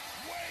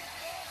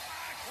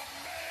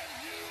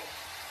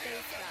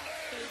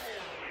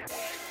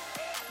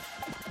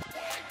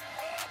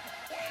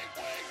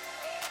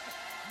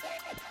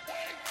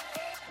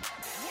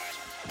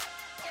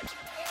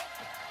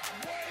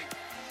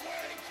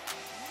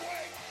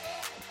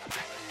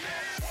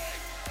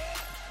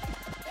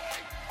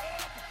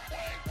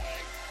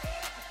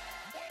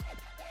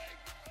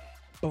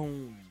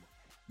Boom.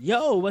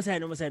 Yo, what's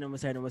happening? What's happening?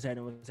 What's happening? What's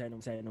happening? What's happening?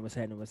 What's happening? What's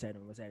happening? What's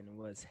happening? What's happening?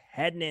 What's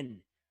happening?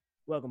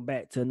 Welcome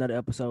back to another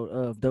episode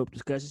of Dope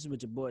Discussions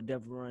with your boy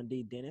Devon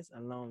D. Dennis,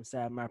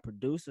 alongside my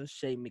producer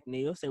Shay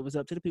McNeil. Say what's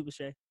up to the people,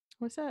 Shay.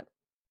 What's up?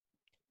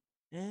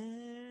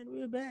 And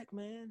we're back,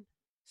 man.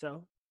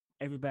 So,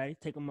 everybody,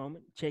 take a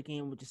moment, check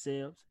in with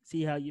yourselves,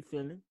 see how you're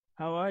feeling.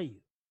 How are you?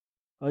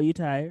 Are you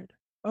tired?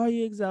 Are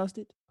you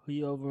exhausted? Are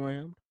you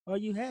overwhelmed? Are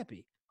you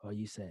happy? Are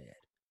you sad?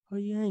 Are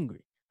you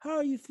angry? How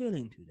are you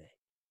feeling today?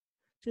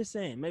 Just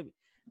saying, maybe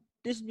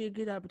this would be a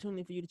good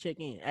opportunity for you to check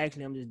in.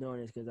 Actually, I'm just doing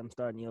this because I'm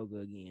starting yoga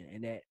again,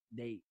 and that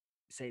they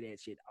say that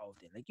shit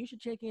often. Like, you should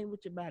check in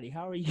with your body.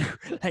 How are you?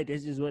 Like,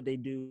 that's just what they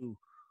do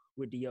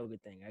with the yoga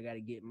thing. I got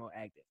to get more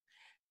active.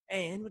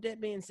 And with that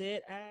being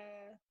said,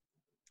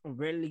 I'm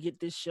ready to get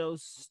this show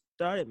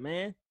started,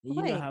 man. And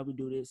you know Wait, how we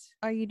do this.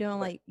 are you doing But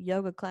like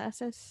yoga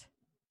classes?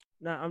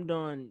 no, I'm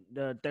doing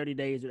the 30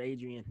 days with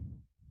Adrian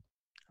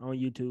on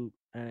YouTube.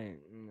 I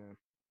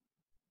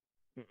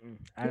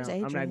Who's don't.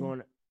 I'm not Adrian?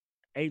 going.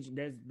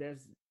 Adrian,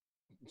 that's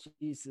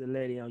she's a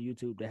lady on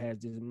YouTube that has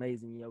this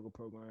amazing yoga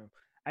program.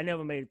 I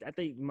never made it. I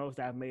think most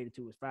I've made it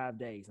to is 5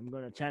 days. I'm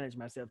gonna challenge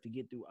myself to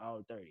get through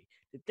all 30.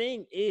 The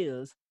thing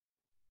is,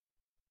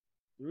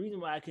 the reason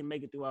why I can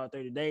make it through all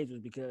 30 days was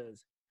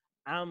because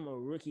I'm a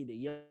rookie to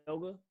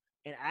yoga,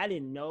 and I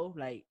didn't know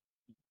like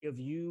if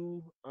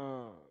you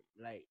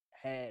like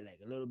had like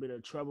a little bit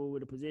of trouble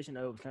with the position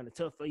or it was kind of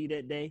tough for you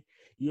that day,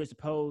 you're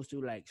supposed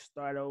to like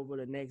start over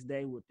the next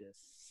day with the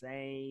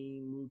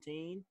same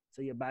routine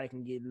so your body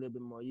can get a little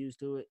bit more used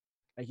to it.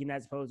 Like you're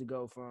not supposed to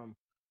go from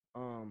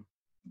um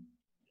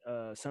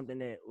something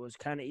that was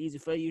kind of easy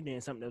for you,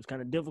 then something that was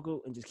kind of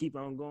difficult, and just keep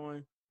on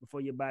going before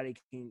your body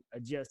can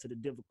adjust to the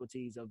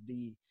difficulties of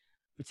the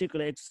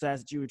particular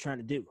exercise that you were trying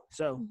to do.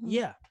 So Hmm.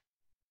 yeah,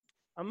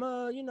 I'm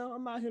out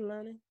here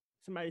learning.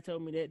 Somebody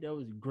told me that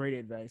was great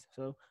advice.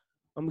 So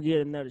I'm gonna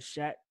get another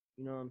shot.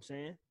 You know what I'm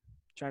saying?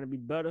 Trying to be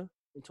better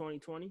in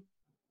 2020,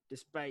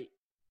 despite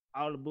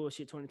all the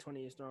bullshit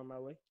 2020 is throwing my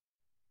way.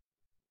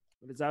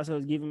 But it's also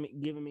giving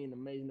me an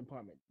amazing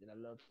apartment that I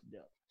love to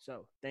death.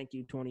 So thank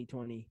you,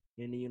 2020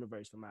 in the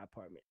universe, for my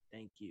apartment.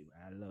 Thank you.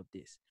 I love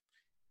this.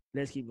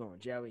 Let's keep going,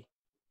 shall we?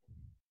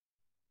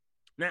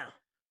 Now,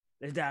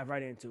 let's dive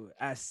right into it.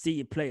 I see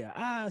your player.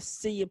 I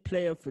see your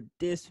player for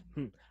this.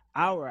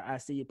 Our I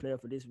see your player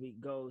for this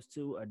week goes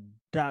to a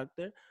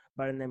doctor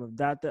by the name of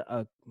Doctor.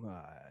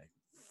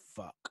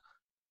 Fuck,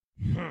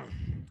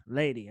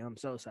 lady. I'm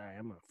so sorry.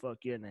 I'm gonna fuck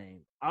your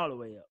name all the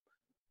way up.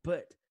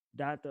 But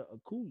Doctor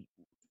Akuyi,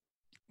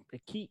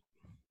 Aki,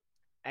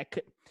 I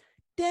could.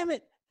 Damn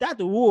it,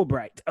 Doctor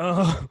Woolbright.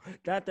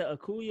 Doctor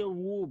Akuya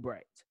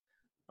Woolbright.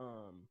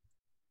 Um,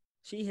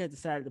 she has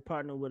decided to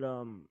partner with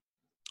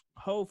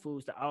Whole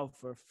Foods to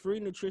offer free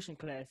nutrition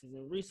classes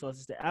and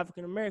resources to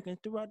African Americans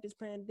throughout this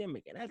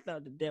pandemic, and I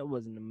thought that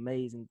was an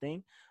amazing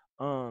thing.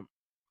 Um,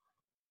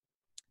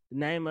 the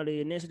name of the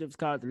initiative is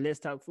called the Let's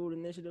Talk Food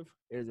Initiative.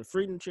 It is a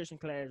free nutrition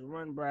class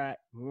run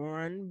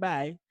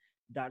by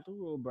Dr.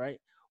 Woolbright,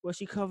 where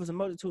she covers a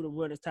multitude of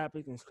wellness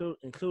topics,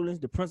 including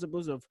the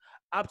principles of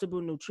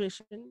optimal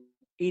nutrition,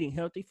 eating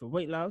healthy for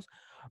weight loss,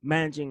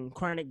 managing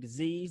chronic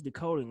disease,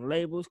 decoding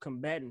labels,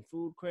 combating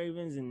food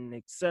cravings, and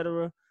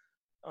etc.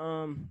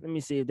 Let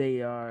me see if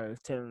they are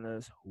telling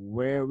us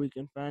where we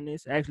can find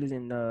this. Actually, it's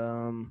in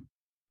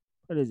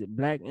what is it?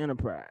 Black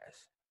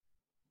Enterprise.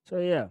 So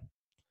yeah,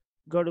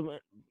 go to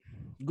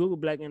Google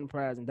Black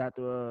Enterprise and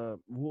Dr.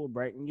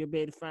 Woolbright, and you'll be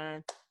able to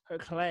find her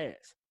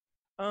class.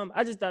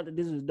 I just thought that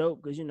this was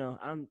dope because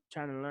I'm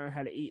trying to learn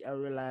how to eat. I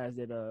realized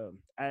that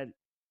I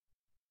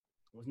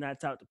was not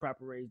taught the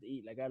proper ways to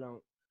eat. Like I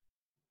don't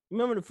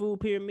remember the food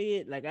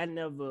pyramid. Like I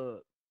never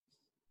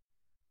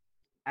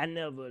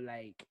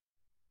like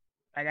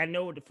I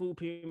know what the food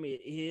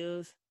pyramid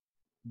is,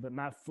 but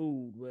my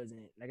food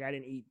wasn't like I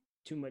didn't eat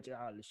too much of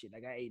all the shit.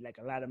 Like I ate like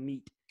a lot of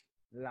meat,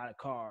 a lot of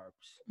carbs,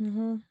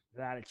 Mm-hmm. a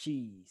lot of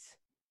cheese.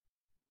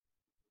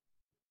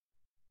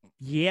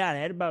 Yeah,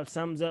 that about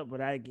sums up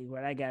what I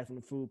got from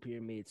the food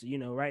pyramid. So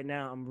right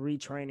now I'm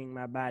retraining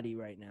my body.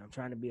 Right now I'm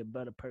trying to be a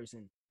better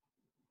person,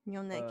 You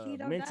on that keto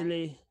diet?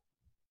 mentally,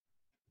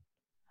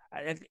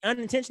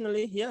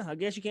 unintentionally. Yeah, I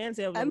guess you can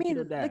say I was I on the keto mean,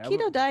 the diet.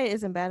 keto diet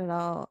isn't bad at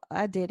all.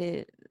 I did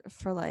it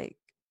for like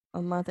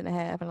a month and a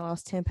half and I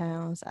lost 10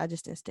 pounds. I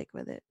just didn't stick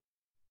with it.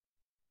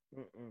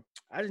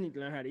 I just need to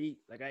learn how to eat.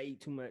 Like I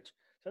eat too much.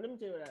 So let me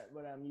tell you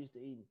what I'm used to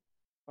eating.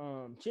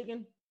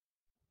 Chicken,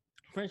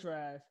 French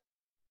fries,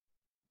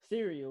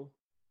 cereal,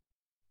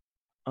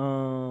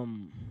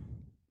 um,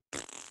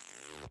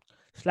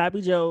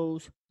 sloppy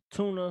joes,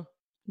 tuna.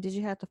 Did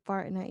you have to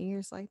fart in our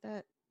ears like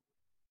that?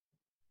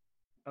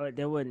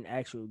 There wasn't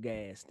actual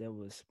gas. That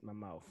was my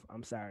mouth.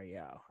 I'm sorry,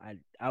 y'all.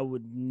 I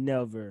would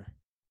never.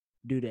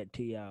 do that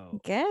to y'all.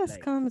 Gas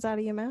Like, comes out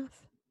of your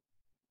mouth.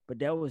 but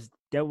that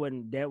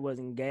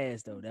wasn't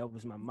gas though. That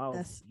was my mouth.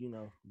 That's You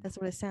know, that's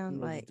what it sounded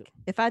just like.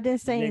 If I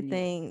didn't say letting you.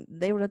 anything,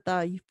 they would have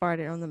thought you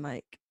farted on the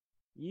mic.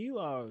 You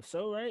are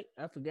so right.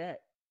 I forgot.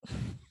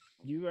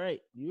 You right.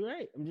 You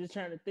right. I'm just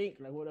trying to think.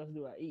 Like, what else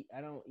do I eat?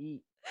 I don't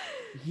eat.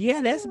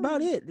 Yeah, that's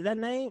about it. Did I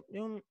name?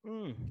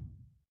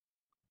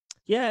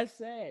 Yeah, it's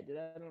sad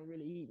that I don't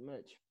really eat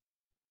much.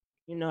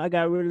 You know, I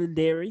got rid of the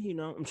dairy. You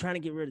know, I'm trying to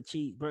get rid of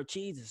cheese, bro.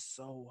 Cheese is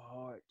so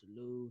hard to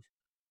lose.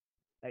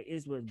 Like,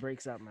 it's what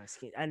breaks out my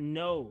skin. I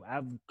know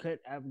I've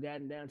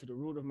gotten down to the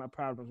root of my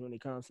problems when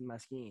it comes to my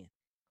skin.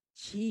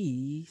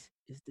 Cheese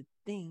is the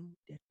thing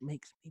that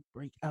makes me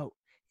break out,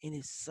 and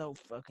it's so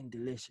fucking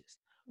delicious.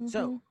 Mm-hmm.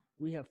 So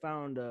we have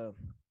found a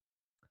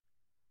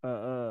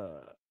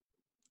a,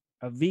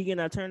 a vegan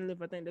alternative.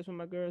 I think that's what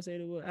my girl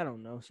said it was. I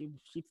don't know.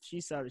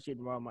 She saw the shit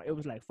in Walmart. It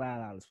was like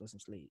 $5 for some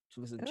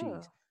for some cheese.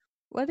 Oh,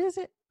 what is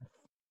it?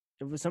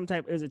 It was some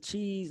type. It was a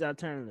cheese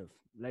alternative.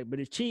 Like, but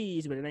it's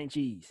cheese, but it ain't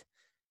cheese.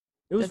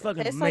 It was Does it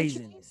fucking taste like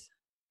amazing. cheese?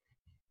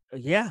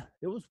 Yeah,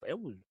 it was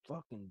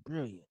fucking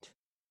brilliant.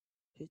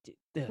 It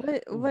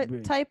was What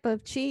brilliant. type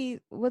of cheese?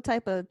 What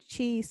type of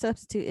cheese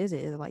substitute is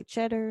it? Is it like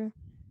cheddar?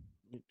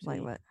 Like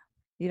See, what?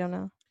 You don't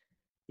know.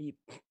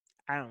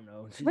 I don't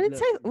know. What it Look,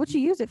 taste? What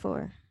you use it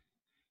for?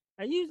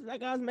 I used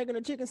like I was making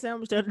a chicken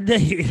sandwich the other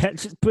day. I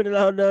just put it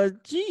on the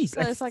cheese.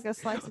 So it's like a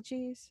slice of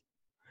cheese.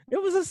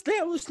 It was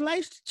it was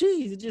sliced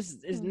cheese.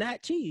 It's Hmm.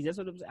 not cheese. That's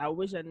what I'm saying. I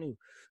wish I knew.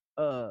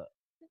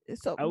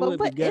 So, I but would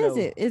be what is ghetto.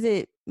 it? Is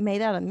it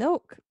made out of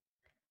milk,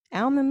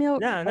 almond milk,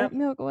 Nah, oat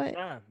milk? What?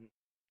 nah.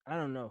 I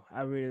don't know.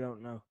 I really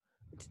don't know.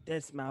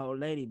 That's my old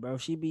lady, bro.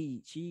 She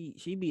be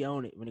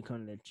on it when it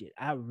comes to that shit.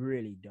 I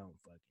really don't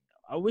fucking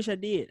know. I wish I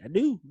did. I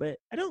do, but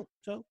I don't.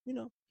 So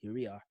here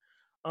we are.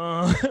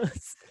 Um,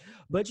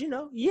 but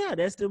yeah,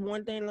 that's the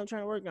one thing I'm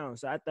trying to work on.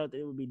 So I thought that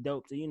it would be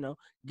dope to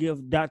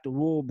give Dr.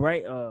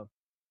 Woolbright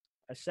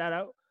a shout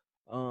out.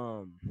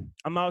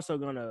 I'm also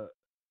gonna,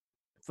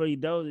 for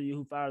those of you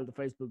who follow the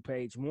Facebook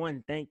page,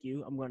 one, thank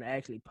you. I'm gonna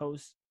actually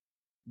post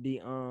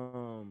the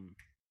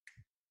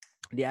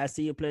I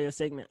See a Player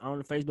segment on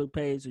the Facebook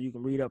page so you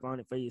can read up on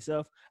it for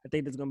yourself. I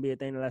think that's gonna be a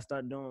thing that I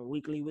start doing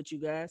weekly with you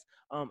guys.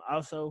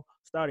 Also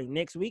starting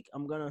next week,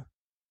 I'm gonna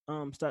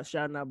start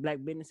shouting out black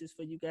businesses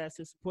for you guys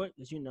to support,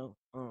 because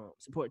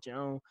support your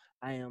own.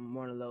 I am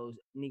one of those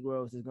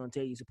Negroes that's gonna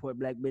tell you support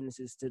black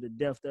businesses to the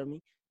death of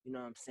me. You know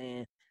what I'm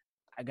saying?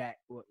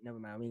 Never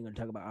mind. We ain't gonna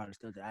talk about all the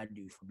stuff that I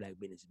do for black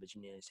businesses, but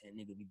you know what I'm saying?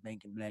 Nigga be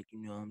banking black, you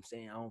know what I'm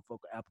saying? I don't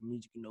fuck with Apple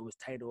Music, it's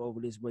Title over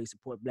this way,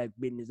 support black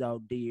business all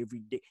day, every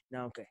day.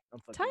 No, okay. I'm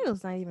fucking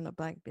Title's not even a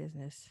black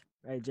business.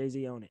 Hey,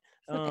 Jay-Z on it.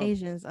 Some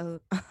Asians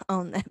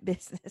own that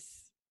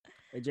business.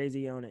 Hey,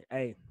 Jay-Z on it.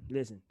 Hey,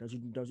 listen,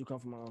 don't you come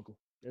from my uncle.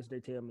 That's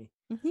what they tell me.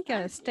 He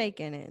got a stake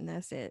in it, and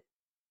that's it.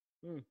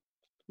 You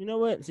know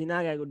what? See, now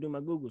I gotta go do my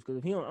Googles, because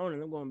if he don't own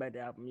it, I'm going back to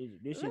Apple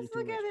Music. This shit is Let's too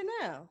look much. at it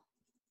now.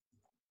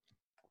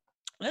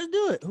 Let's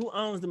do it. Who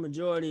owns the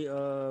majority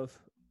of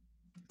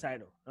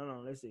Title? Hold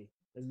on, let's see.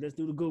 Let's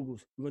do the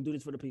Googles. We're gonna do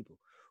this for the people.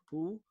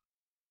 Who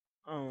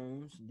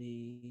owns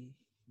the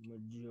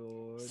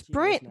majority?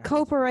 Sprint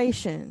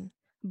Corporation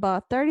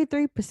bought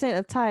 33%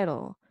 of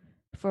Title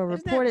for a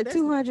reported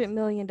 $200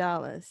 million.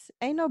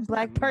 Ain't no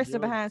black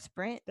person behind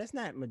Sprint. That's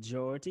not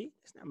majority.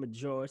 That's not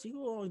majority.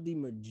 Who owns the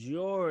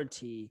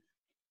majority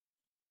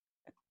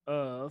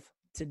of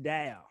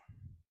Tidal?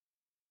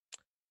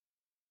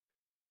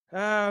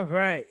 All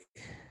right.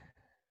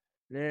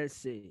 Let's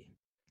see.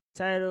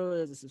 Title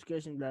is a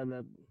subscription, blah,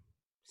 blah.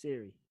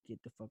 Siri,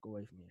 get the fuck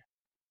away from here.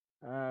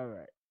 All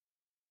right.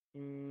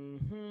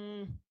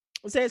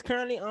 It says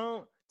currently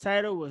owned.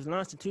 Title was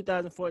launched in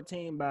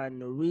 2014 by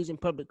Norwegian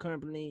public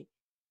company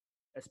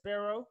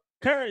Aspero,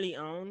 currently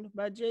owned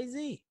by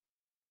Jay-Z.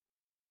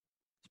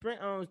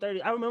 Sprint owns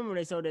 30. I remember when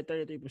they sold that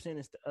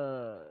 33%.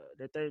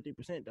 That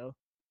 33% though.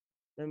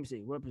 Let me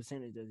see. What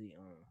percentage does he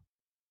own?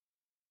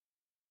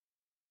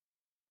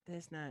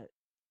 That's not.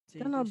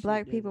 Don't know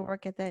black people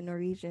work at that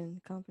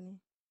Norwegian company.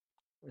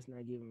 That's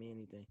not giving me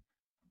anything.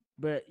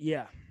 But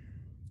yeah,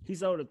 he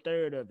sold a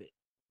third of it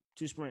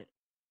to Sprint.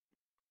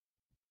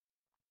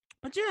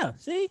 But yeah,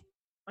 see,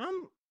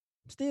 I'm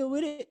still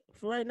with it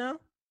for right now.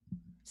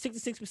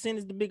 66%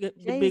 is the bigger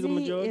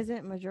majority.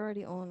 Isn't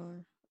majority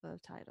owner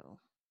of Title.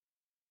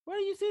 Where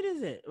do you see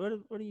this at?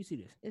 Where do you see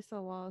this? It's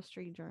a Wall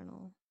Street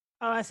Journal.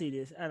 Oh, I see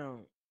this. I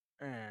don't.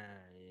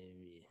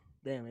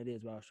 Damn, it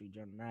is Wall Street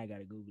Journal. Now I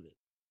gotta Google it.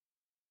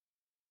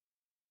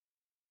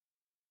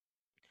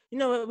 You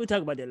know what? We'll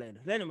talk about that later.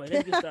 Anyway,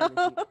 let's get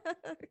started.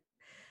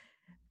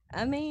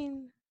 I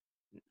mean,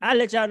 I'll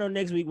let y'all know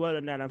next week whether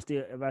or not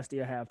if I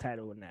still have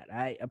Title or not.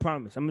 I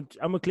promise. I'm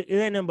gonna click. It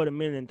ain't nothing but a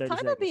minute and 30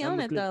 seconds. Title be on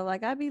it though.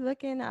 Like I be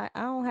looking. I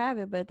don't have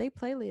it, but they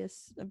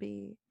playlists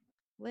be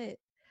lit.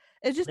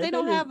 It's just they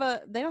don't have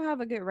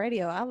a good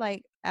radio. I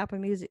like Apple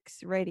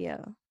Music's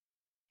radio.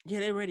 Yeah,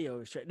 their radio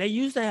is trash. They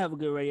used to have a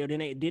good radio, then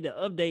they did an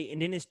update,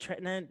 and then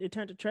it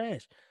turned to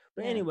trash.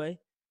 But anyway,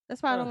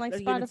 that's why I don't like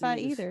Spotify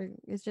either.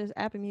 It's just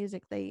Apple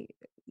Music. They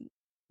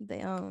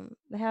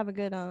They have a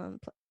good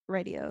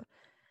radio.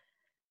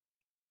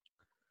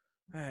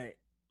 All right,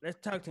 let's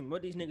talk to him.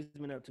 What these niggas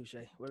been up to,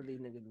 Shay? What have these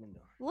niggas been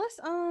doing? Let's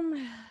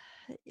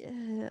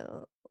yeah.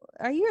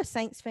 Are you a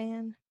Saints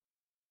fan?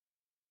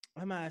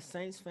 Am I a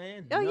Saints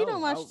fan? Oh, No, you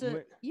don't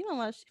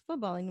watch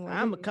football anymore, do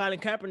I'm a you? Colin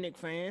Kaepernick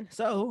fan,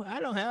 so I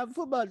don't have a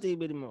football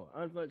team anymore,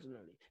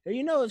 unfortunately. And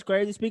you know what's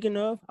crazy? Speaking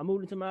of, I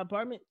moved into my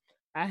apartment.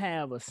 I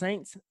have a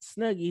Saints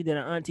snuggie that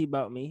an auntie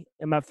bought me,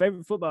 and my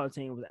favorite football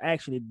team was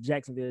actually the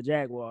Jacksonville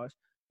Jaguars.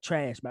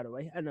 Trash, by the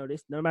way. I know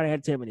this. Nobody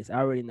had to tell me this. I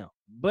already know.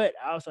 But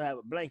I also have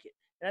a blanket.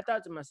 And I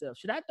thought to myself,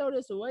 should I throw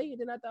this away? And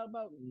then I thought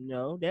about,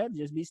 no, that'd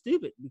just be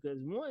stupid because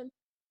one,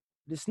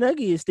 the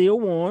snuggie is still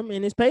warm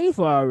and it's paid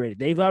for already.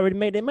 They've already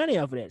made their money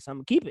off of that. So I'm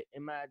gonna keep it.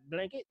 In my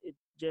blanket, it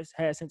just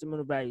has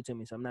sentimental value to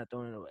me, so I'm not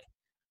throwing it away.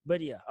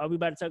 But yeah, are we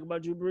about to talk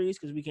about Drew Brees?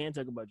 Because we can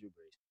talk about Drew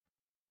Brees.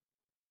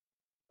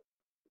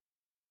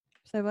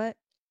 Say what?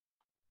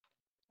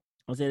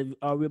 I said,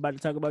 are we about to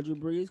talk about Drew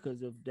Brees?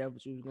 Because if that's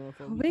what you was going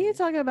for, We can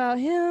talk about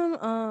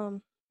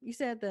him. You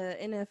said the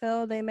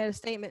NFL they made a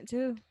statement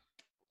too.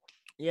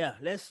 Yeah,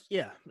 let's.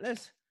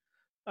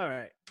 All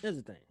right. Here's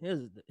the thing.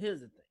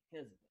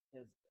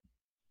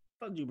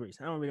 Fuck Drew Brees.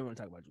 I don't really want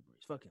to talk about Drew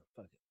Brees. Fuck him.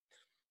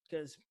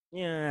 Because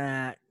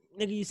yeah,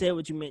 nigga, you said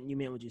what you meant. And you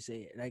meant what you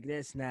said. Like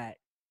that's not.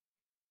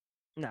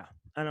 No,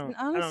 I don't. And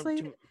honestly,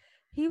 I don't,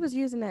 he was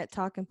using that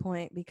talking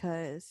point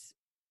because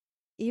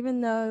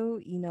even though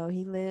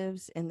he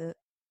lives in the,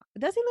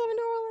 does he live in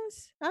New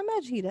Orleans? I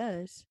imagine he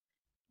does,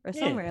 or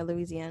somewhere in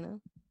Louisiana.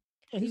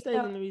 Yeah, he stays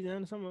in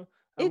Louisiana somewhere.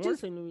 I want to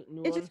say New It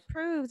Orleans. just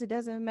proves it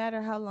doesn't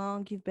matter how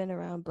long you've been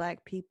around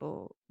Black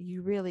people.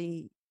 You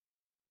really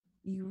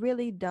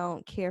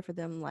don't care for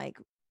them like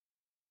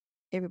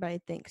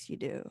everybody thinks you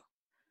do.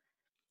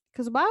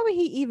 Because why would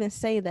he even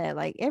say that?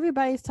 Like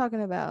everybody's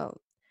talking about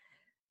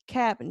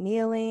Cap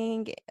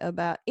kneeling,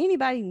 about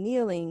anybody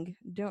kneeling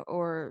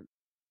or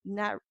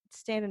not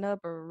standing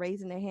up or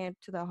raising their hand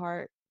to the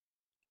heart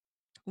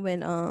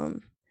when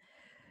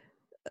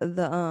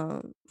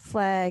the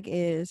flag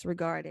is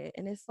regarded.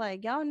 And it's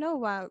like y'all know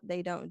why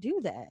they don't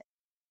do that.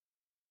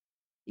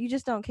 You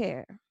just don't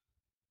care.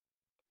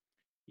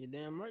 You're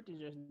damn right. They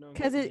just don't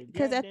care.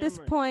 Because at this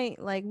point,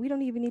 like we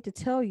don't even need to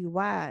tell you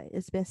why.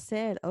 It's been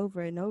said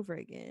over and over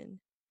again.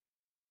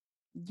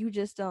 You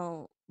just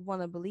don't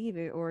want to believe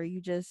it, or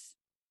you just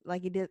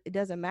like it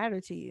doesn't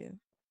matter to you.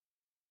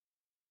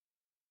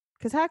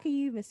 Because how can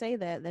you even say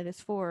that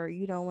it's for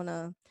you don't want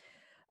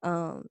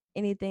to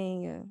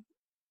anything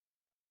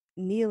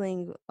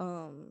kneeling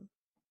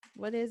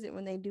what is it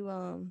when they do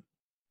I'm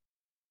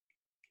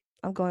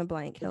going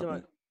blank, help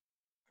me.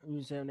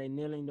 You saying they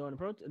kneeling during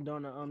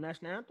the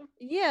national anthem?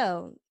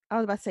 Yeah, I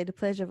was about to say the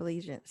Pledge of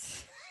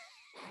Allegiance.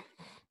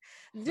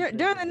 During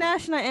the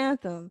national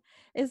anthem,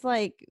 it's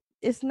like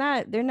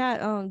they're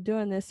not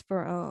doing this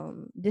for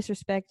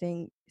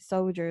disrespecting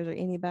soldiers or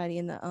anybody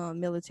in the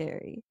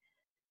military.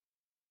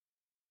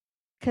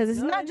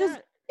 Because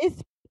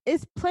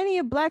it's plenty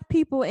of Black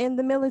people in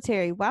the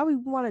military. Why we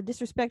want to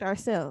disrespect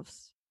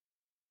ourselves?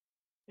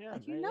 Yeah,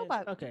 like you know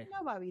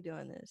why we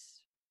doing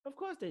this. Of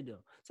course they do.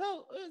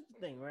 So here's the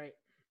thing, right?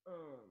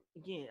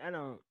 Again, I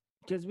don't,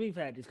 because we've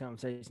had this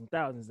conversation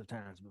thousands of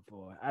times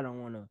before. I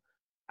don't want to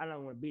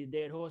beat a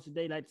dead horse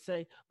today, like to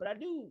say, but I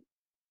do.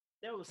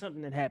 There was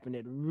something that happened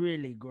that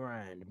really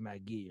grinded my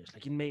gears.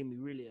 Like it made me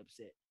really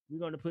upset. We're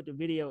going to put the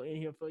video in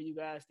here for you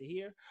guys to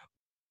hear.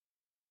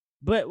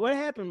 But what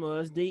happened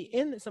was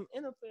some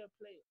NFL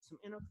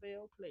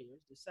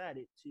players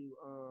decided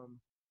to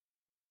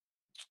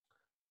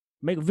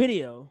make a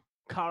video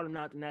calling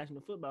out the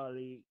National Football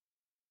League.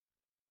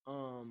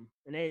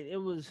 And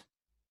it was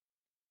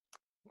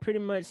pretty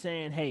much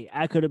saying, hey,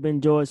 I could have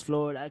been George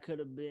Floyd, I could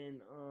have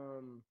been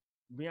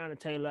Breonna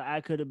Taylor,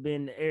 I could have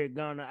been Eric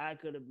Garner, I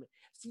could have been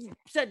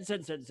such.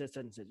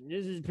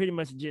 This is pretty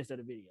much the gist of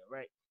the video,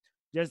 right?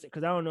 Just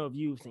because I don't know if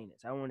you've seen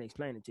this. I want to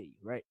explain it to you,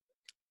 right?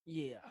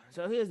 Yeah.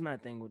 So here's my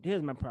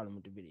problem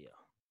with the video.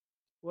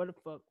 What the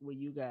fuck were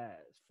you guys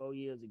 4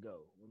 years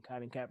ago when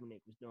Colin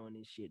Kaepernick was doing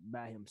this shit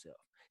by himself?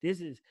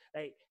 This is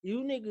like you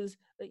niggas.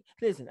 Like,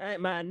 listen,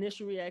 my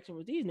initial reaction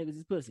was these niggas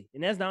is pussy,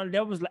 and that's the only.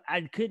 That was like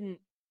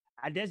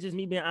that's just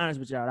me being honest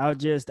with y'all.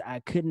 I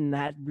could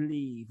not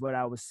believe what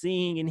I was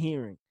seeing and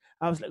hearing.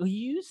 I was like, are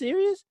you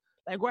serious?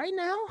 Like right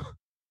now?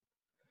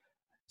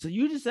 So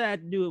you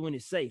decide to do it when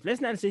it's safe. Let's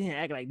not sit here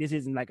and act like this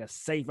isn't like a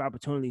safe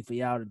opportunity for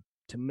y'all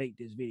to make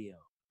this video.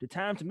 The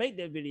time to make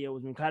that video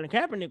was when Colin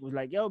Kaepernick was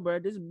like, yo, bro,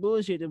 this is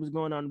bullshit that was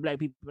going on to Black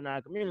people in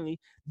our community.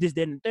 This,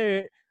 that, and the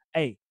third.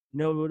 Hey, you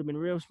know what would have been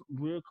real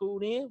cool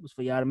then? Was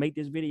for y'all to make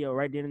this video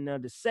right then and there.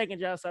 The second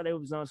y'all saw they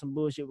was on some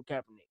bullshit with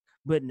Kaepernick.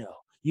 But no,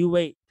 you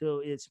wait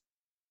till it's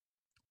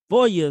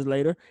 4 years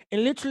later,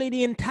 and literally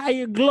the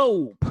entire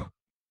globe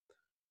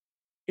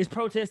is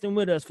protesting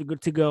with us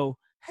to go,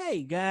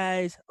 hey,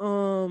 guys,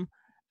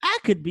 I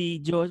could be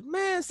George.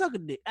 Man, suck a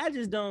dick. I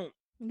just don't.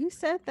 You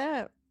said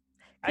that.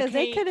 Because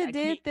they could have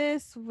did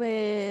this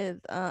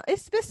with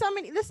it's been so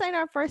many. This ain't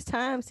our first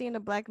time seeing a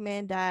Black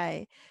man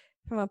die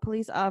from a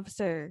police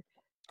officer.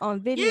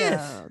 on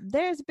Yes, video.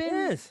 There's been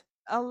yes.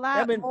 a There have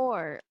lot been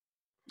more.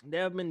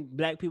 there have been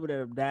black people that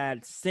have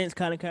died since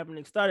Colin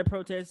Kaepernick started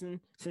protesting.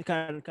 Since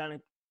Colin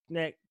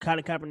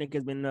Kaepernick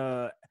has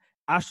been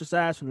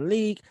ostracized from the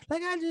league.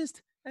 Like I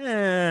just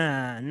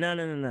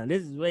no.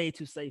 This is way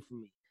too safe for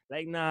me.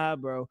 Like nah,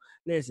 bro.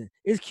 Listen,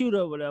 it's cute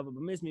or whatever,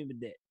 but miss me with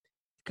that.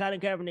 Colin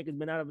Kaepernick has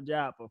been out of a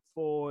job for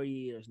 4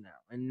 years now,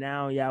 and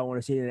now y'all want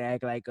to sit and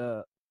act like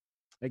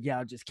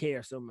y'all just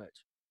care so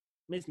much.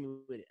 Miss me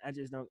with it. I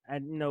just don't. I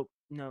no.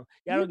 Y'all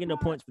don't You get no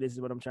brought points for this.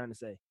 Is what I'm trying to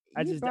say. you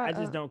I brought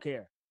just up don't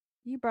care.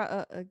 you brought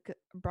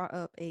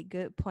up a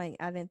good point.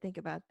 I didn't think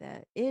about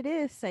that. It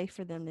is safe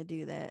for them to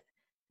do that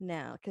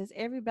now because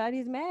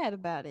everybody's mad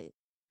about it.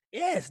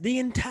 Yes, the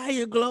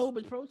entire globe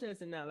is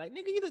protesting now. Like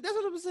nigga, that's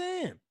what I'm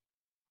saying.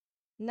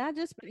 Not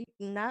just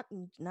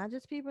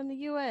people in the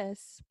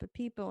U.S., but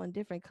people in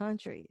different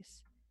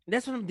countries.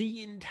 That's what I'm.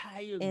 The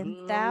entire In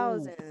globe.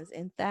 thousands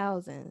and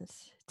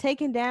thousands,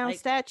 taking down Like,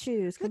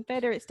 statues,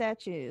 Confederate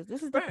statues.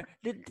 This is the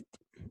bro,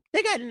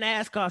 they got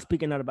NASCAR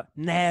speaking out about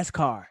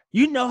NASCAR.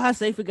 You know how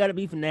safe it got to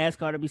be for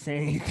NASCAR to be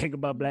saying anything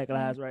about Black Mhm.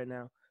 lives right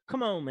now.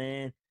 Come on,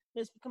 man.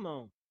 Come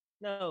on.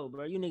 No,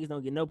 bro, you niggas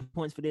don't get no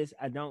points for this.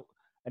 I don't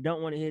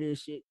want to hear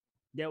this shit.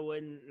 That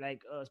wasn't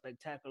like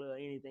spectacular or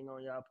anything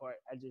on y'all part.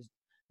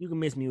 You can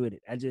miss me with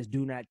it. I just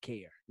do not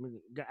care.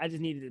 I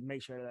just needed to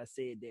make sure that I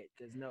said that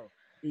because no,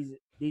 these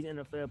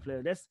NFL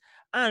players.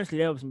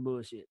 That was some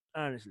bullshit.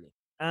 Honestly,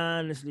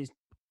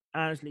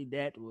 honestly,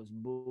 that was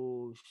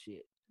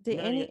bullshit. Did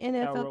None of any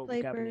y'all wrote for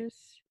NFL Kaepernick.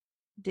 players?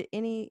 Did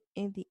any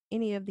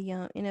of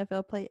the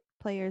NFL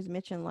players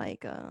mention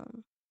like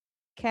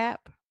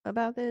Cap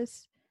about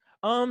this?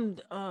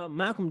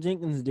 Malcolm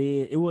Jenkins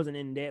did. It wasn't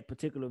in that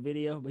particular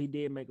video, but he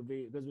did make a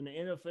video because when the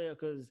NFL,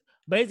 because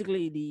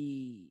basically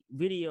the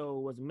video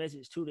was a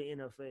message to the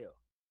NFL,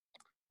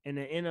 and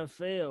the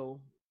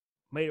NFL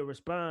made a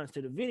response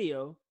to the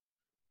video,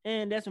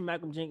 and that's when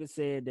Malcolm Jenkins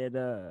said that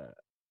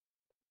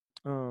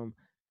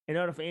in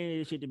order for any of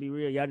this shit to be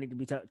real, y'all need to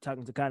be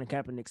talking to Colin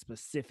Kaepernick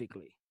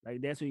specifically. Like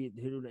that's who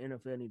the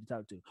NFL need to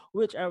talk to,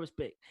 which I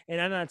respect.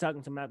 And I'm not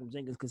talking to Malcolm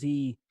Jenkins because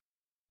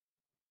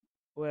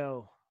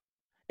well,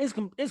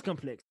 it's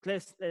complex. I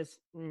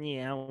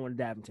don't want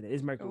to dive into that.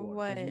 It's murky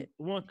water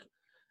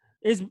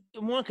because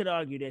What? one could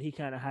argue that he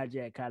kind of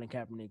hijacked Colin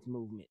Kaepernick's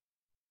movement.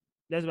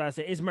 That's why I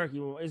say it's murky.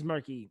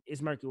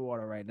 It's murky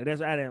water right now.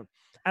 That's I don't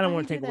How he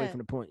want to do take away that? from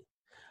the point.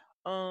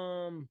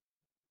 Um,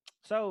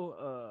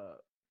 so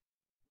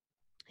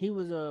he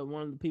was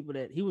one of the people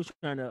that he was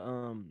trying to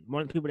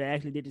one of the people that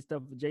actually did the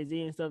stuff for Jay-Z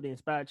and stuff, the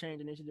Inspired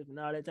Change Initiative and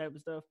all that type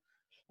of stuff.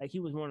 Like he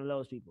was one of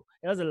those people.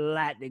 There's a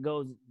lot that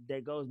goes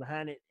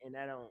behind it, and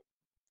I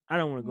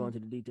don't want to go Mm. into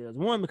the details.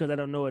 One, because I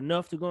don't know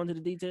enough to go into the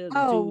details, and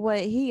Oh, two, what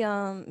he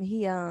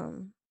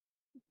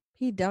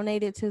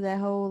donated to that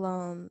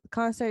whole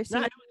concert nah,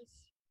 series.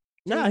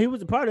 nah, Jay he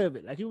was a part of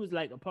it. Like he was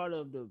like a part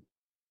of the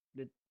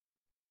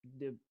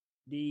the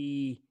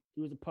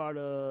he was a part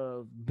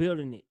of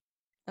building it.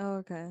 Oh,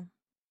 okay.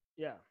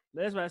 Yeah,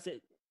 that's why I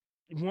said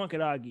one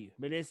could argue,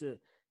 but it's a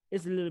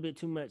little bit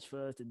too much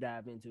for us to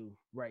dive into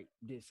right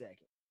this second.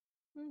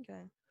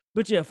 Okay.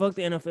 But yeah, fuck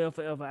the NFL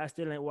forever. I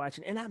still ain't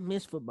watching, and I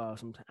miss football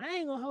sometimes. I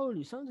ain't gonna hold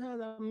you. Sometimes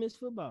I miss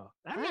football.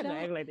 I'm I not gonna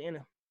don't. act like the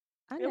NFL.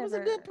 I It was a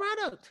good never.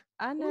 product.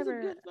 I It was a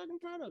never. good fucking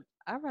product.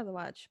 I'd rather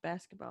watch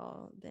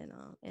basketball than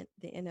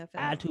the I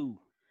NFL. too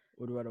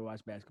would rather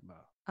watch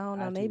basketball. I don't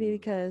I know. too Maybe would.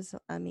 because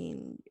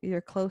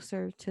you're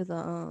closer to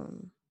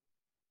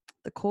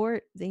the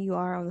court than you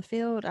are on the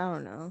field. I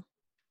don't know.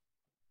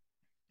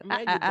 I mean,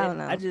 I get I that. don't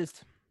know.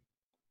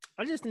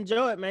 I just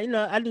enjoy it, man. You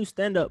know, I do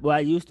stand up. Well, I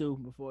used to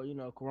before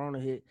Corona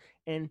hit.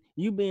 And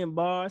you be in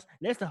bars,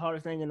 that's the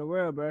hardest thing in the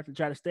world, bro. To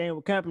try to stand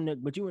with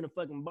Kaepernick, but you in a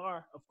fucking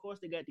bar. Of course,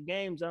 they got the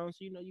game zone, so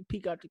you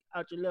peek out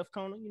your left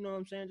corner. You know what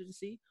I'm saying, just to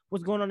see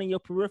what's going on in your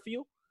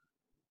peripheral.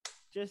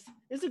 Just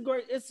it's a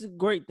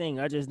great thing.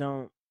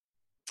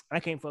 I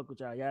can't fuck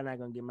with y'all. Y'all not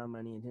gonna get my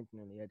money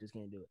intentionally. I just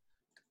can't do it.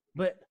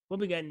 But what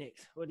we got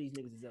next? What these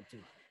niggas is up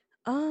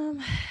to?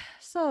 Um.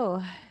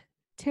 So,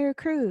 Terry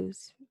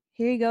Crews.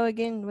 Here you go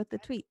again with the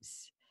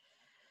tweets.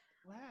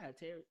 Why,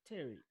 Terry?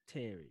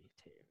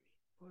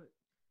 What?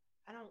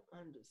 I don't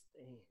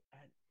understand.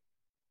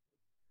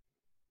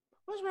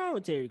 What's wrong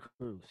with Terry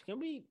Crews? Can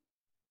we?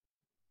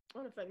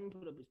 In fact, let me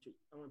put up his tweet.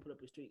 I want to put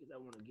up his tweet because I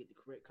want to get the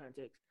correct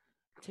context.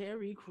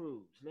 Terry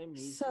Crews. Let me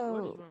see. What is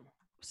So,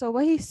 wrong?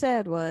 what he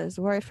said was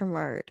word for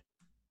word,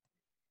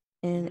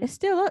 and Mm-hmm. it's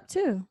still up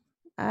too.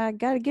 I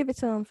gotta give it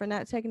to him for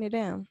not taking it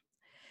down.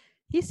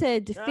 He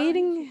said Nah, go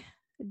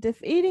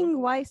defeating for it.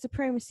 white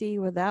supremacy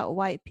without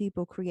white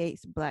people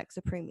creates black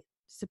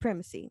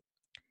supremacy.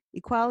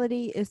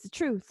 Equality is the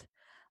truth.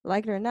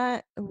 Like it or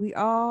not, we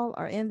all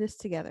are in this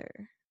together.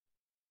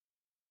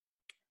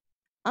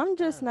 I'm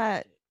just Oh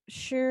not shit.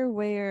 sure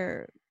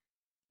where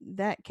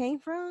that came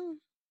from.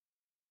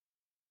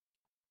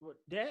 Well,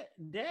 that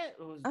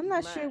was I'm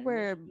not my sure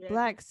where initial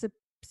reaction,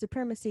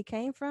 supremacy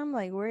came from.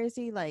 Like, where is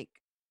he? Like,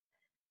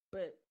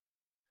 but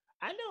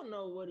I don't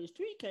know where this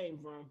tweet came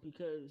from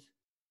because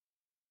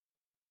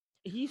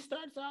he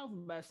starts off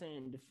by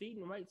saying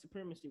defeating white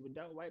supremacy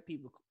without white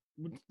people.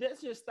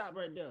 Let's just stop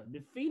right there.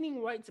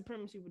 Defeating white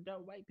supremacy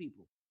without white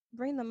people.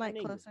 Bring the My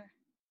mic nigga. closer.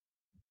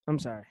 I'm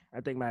sorry.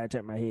 I think I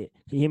turned my head.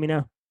 Can you hear me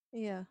now?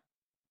 Yeah.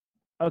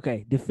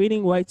 Okay.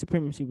 Defeating white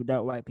supremacy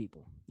without white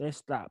people. Let's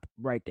stop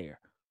right there.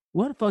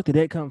 Where the fuck did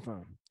that come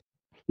from?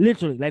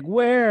 Literally, like,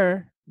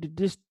 where did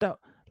this stuff?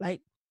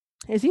 Like,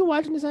 is he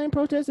watching the same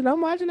protest that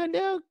I'm watching? Like,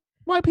 there are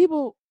white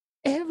people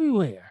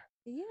everywhere.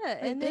 Yeah,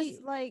 Like, and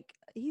it's like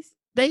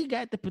they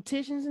got the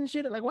petitions and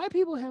shit. Like, white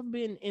people have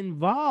been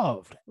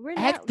involved we're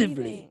not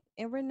actively. leaving,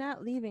 and we're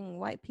not leaving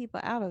white people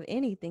out of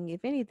anything.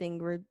 If anything,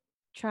 we're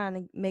trying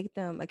to make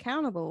them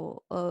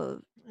accountable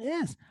of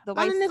Yes, the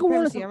I white nigga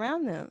wanted supremacy some.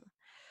 around them.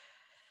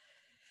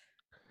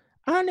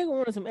 I nigga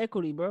wanted some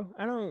equity, bro.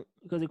 I don't,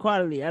 because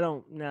equality. I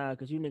don't, nah,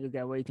 because you niggas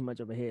got way too much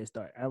of a head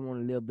start. I want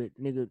a little bit,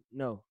 nigga.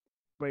 No,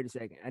 wait a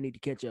second. I need to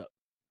catch up.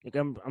 Like,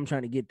 I'm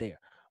trying to get there.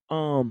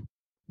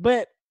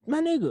 But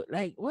my nigga,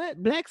 like,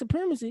 what black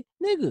supremacy,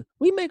 nigga?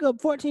 We make up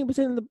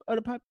 14% of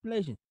the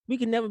population. We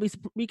can never be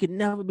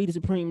the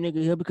supreme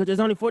nigga here because there's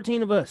only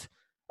 14 of us.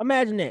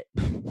 Imagine that.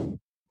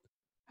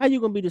 How you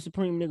gonna be the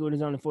supreme nigga when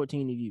there's only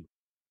 14 of you?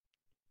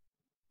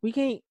 We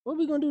can't. What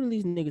we gonna do to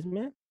these niggas,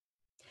 man?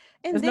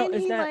 And then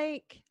It's he not.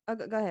 like, oh,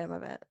 go ahead, my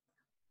bad.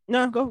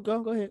 No, go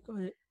ahead.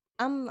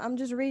 I'm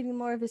just reading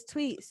more of his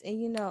tweets,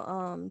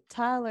 and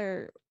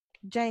Tyler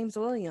James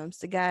Williams,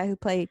 the guy who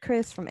played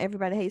Chris from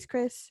Everybody Hates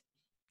Chris.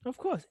 Of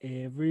course,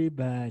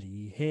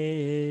 everybody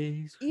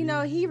hates.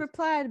 He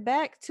replied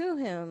back to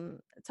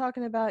him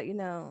talking about,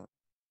 I'm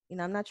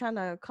not trying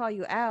to call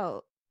you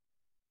out,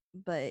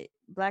 but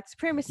black You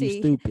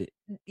supremacy, stupid.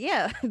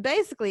 yeah,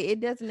 basically it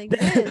doesn't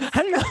exist.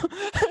 I know,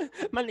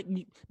 my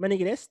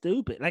nigga, that's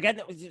stupid. Like, I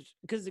know,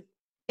 because.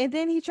 And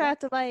then he tried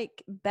to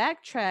like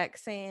backtrack,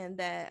 saying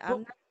that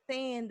I'm not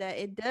saying that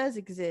it does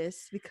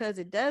exist because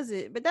it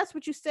doesn't, but that's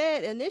what you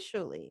said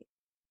initially.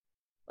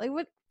 Like,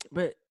 what?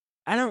 But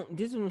I don't.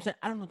 This is what I'm saying.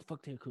 I don't know what the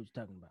fuck Terry Crews is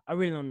talking about. I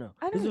really don't know.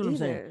 I This is don't what I'm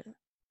saying.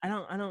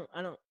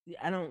 either.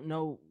 I don't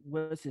know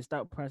what's his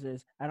thought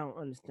process. I don't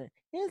understand.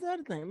 Here's the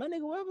other thing, my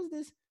nigga. What was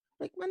this?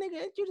 Like, my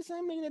nigga, ain't you the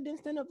same nigga that didn't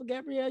stand up for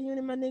Gabrielle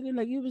Union, my nigga?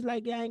 Like, you was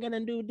like, yeah, I ain't got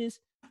nothing to do with this.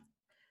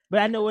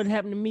 But I know what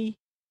happened to me.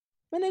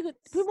 My nigga,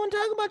 people weren't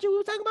talking about you. We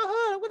were talking about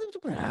her. What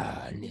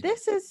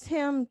This is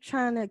him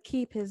trying to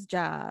keep his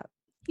job.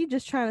 He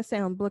just trying to say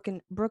on Brooklyn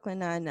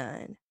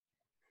Nine-Nine.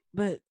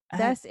 But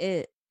that's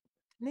it.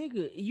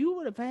 Nigga, you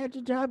would have had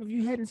your job if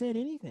you hadn't said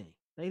anything.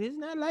 Like, it's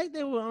not like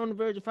they were on the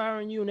verge of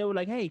firing you and they were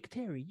like, hey,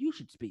 Terry, you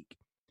should speak.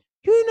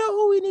 You know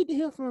who we need to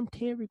hear from?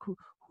 Terry Crews.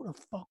 Who the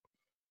fuck?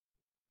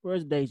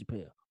 Where's Dave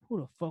Chappelle? Who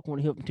the fuck want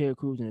to hear from Terry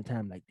Crews in a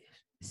time like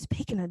this?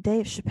 Speaking of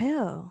Dave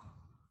Chappelle.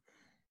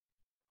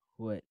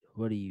 What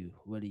are you?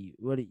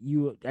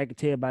 I could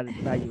tell by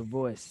your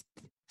voice.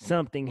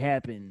 Something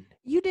happened.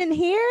 You didn't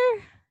hear?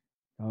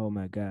 Oh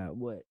my God,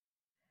 what?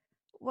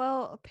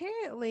 Well,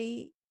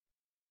 apparently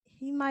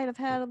he might have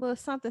had a little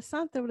something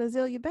with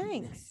Azealia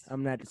Banks.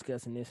 I'm not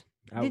discussing this.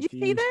 Did you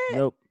see that?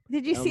 Nope.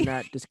 Did you see? I'm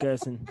not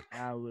discussing.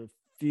 I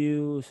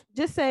refuse.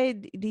 Just say,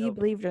 do you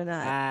believe it or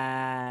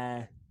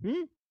not?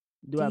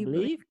 Do I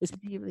believe? Do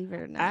you believe it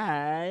or not?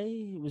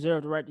 I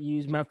reserve the right to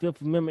use my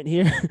Fifth Amendment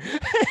here.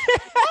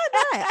 Why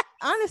not?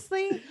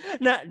 Honestly,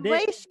 not the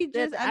way she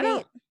just,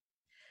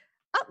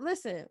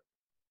 listen,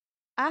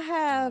 I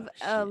have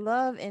a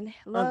love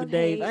Uncle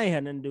Dave, hate. I ain't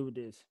had nothing to do with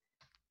this.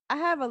 I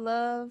have a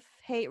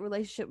love-hate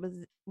relationship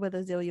with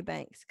Azealia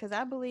Banks because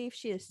I believe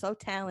she is so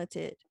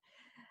talented.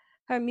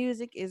 Her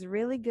music is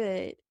really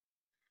good.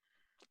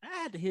 I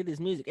had to hear this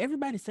music.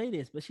 Everybody say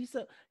this, but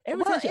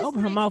every time she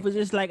open her mouth, it's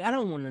just like, I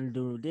don't want to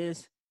do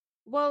this.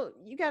 Well,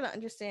 you got to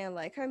understand,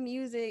 like, her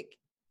music,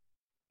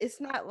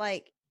 it's not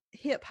like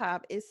hip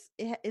hop.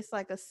 It's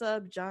like a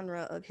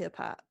subgenre of hip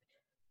hop,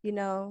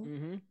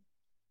 Mm-hmm.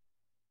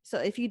 So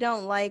if you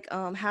don't like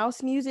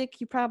house music,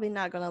 you're probably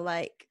not gonna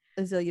like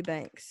Azealia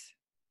Banks.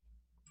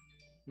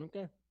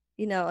 Okay.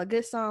 A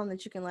good song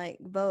that you can like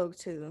vogue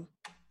to,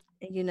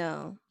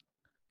 and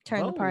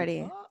turn the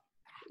party.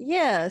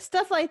 Yeah,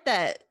 stuff like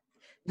that.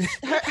 Her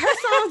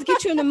songs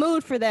get you in the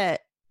mood for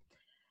that.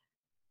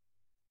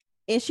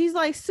 And she's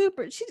like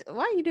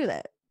why you do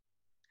that?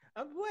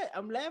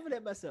 I'm laughing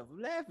at myself.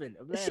 I'm laughing.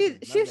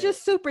 She's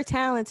just super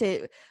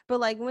talented. But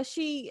like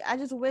I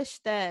just wish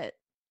that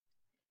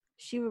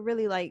she would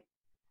really like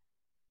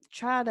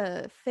try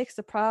to fix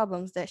the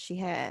problems that she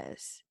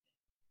has.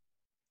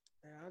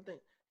 I think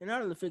in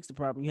order to fix the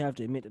problem, you have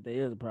to admit that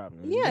there is a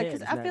problem. Yeah,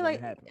 because I feel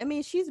like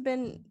she's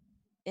been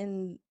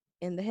in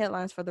the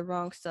headlines for the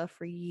wrong stuff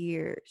for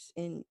years,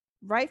 and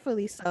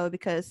rightfully so,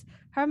 because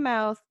her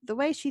mouth, the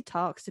way she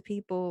talks to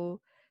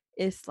people,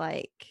 is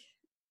like.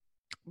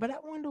 But I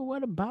wonder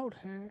what about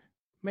her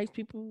makes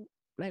people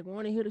like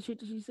want to hear the shit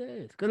that she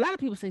says. Because a lot of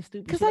people say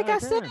stupid. Because like I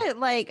said,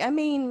 like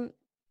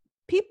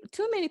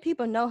too many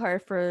people know her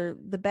for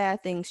the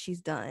bad things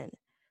she's done,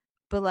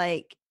 but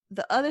like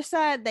the other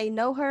side, they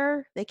know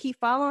her, they keep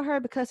following her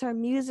because her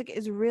music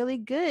is really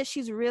good.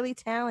 She's really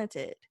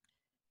talented.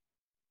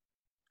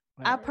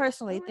 I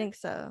personally think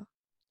so.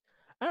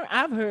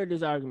 I've heard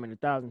this argument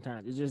 1,000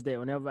 times. It's just that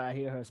whenever I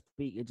hear her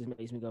speak, it just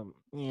makes me go,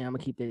 "Yeah, I'm gonna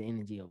keep that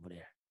energy over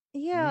there."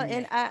 Yeah, Nah.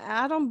 and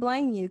I don't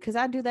blame you because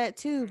I do that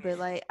too. But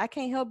like, I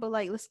can't help but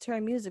like listen to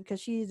her music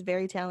because she's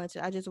very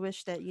talented. I just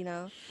wish that she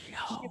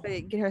Yo.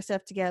 could get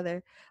herself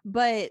together.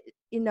 But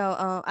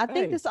I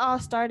think Hey, this all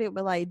started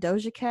with like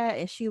Doja Cat,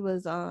 and she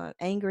was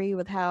angry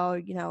with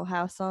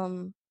how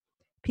some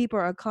people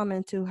are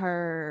coming to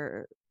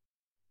her,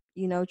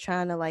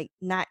 trying to like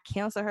not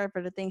cancel her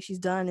for the things she's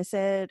done and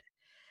said.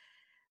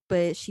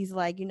 But she's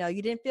like, you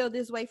didn't feel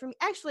this way from me.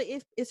 Actually,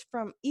 it's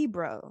from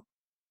Ebro.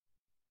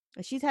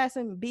 And she's had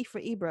some beef for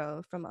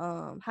Ebro from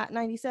Hot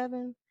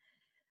 97.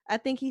 I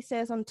think he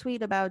said some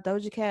tweet about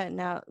Doja Cat.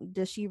 Now,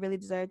 does she really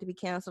deserve to be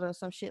canceled or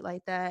some shit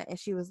like that? And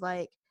she was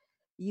like,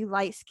 "You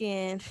light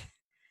skinned,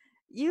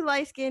 you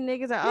light skinned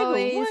niggas are nigga,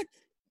 always what?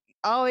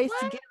 always What?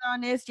 together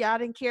on this. Y'all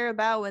didn't care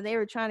about when they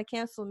were trying to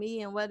cancel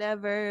me and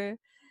whatever."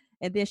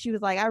 And then she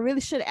was like, "I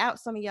really should out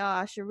some of y'all.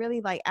 I should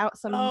really like out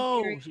some of you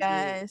Oh, married she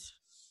did. guys."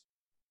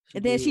 She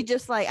And then she did.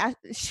 just like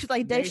she's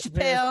like Dave Dave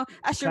Chappelle Chappelle.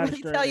 I should caught a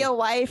really tell stray. your He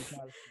wife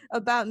caught a stray.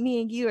 about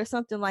me and you or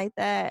something like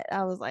that.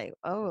 I was like,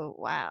 oh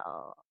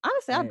wow.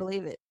 Honestly, I That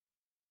believe it.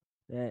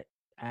 that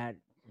I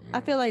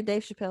I feel like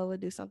Dave Chappelle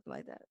would do something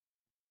like that.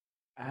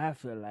 I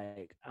feel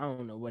like I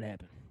don't know what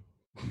happened,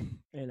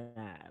 and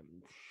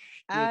I'm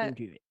still I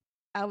confused.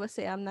 I would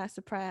say I'm not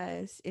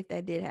surprised if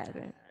that did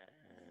happen.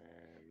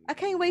 I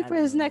can't I wait for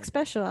don't his know next nothing.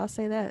 special. I'll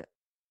say that.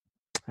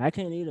 I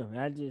can't either.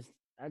 I just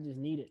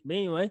need it. But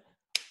anyway,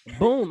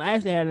 boom! I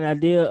actually had an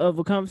idea of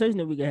a conversation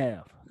that we could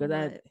have because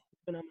I What?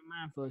 been on my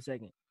mind for a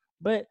second.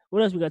 But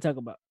what else we got to talk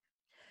about?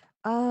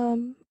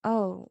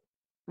 Oh,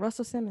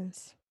 Russell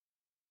Simmons.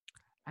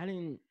 I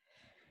didn't.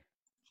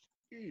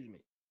 Excuse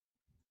me.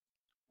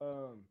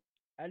 Um,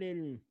 I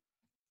didn't.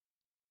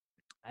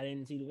 I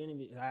didn't see the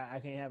interview. I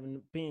can't have an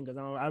opinion because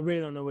I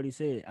really don't know what he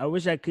said. I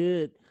wish I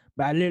could,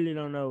 but I literally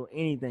don't know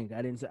anything.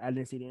 I didn't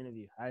see the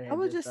interview. I I had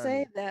would just just started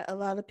say it. that a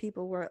lot of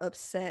people were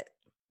upset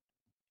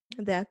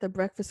that the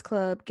Breakfast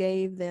Club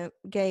gave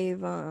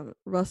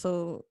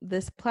Russell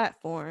this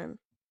platform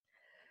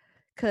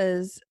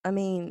because I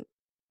mean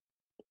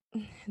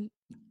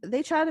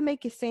they try to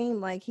make it seem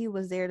like he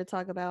was there to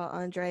talk about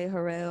Andre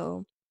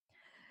Harrell,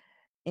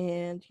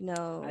 and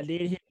I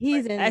did hear.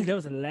 he's Actually, in. that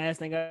was the last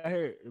thing I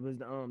heard. It was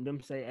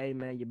them say, "Hey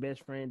man, your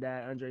best friend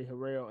died, Andre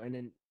Harrell," and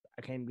then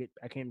I came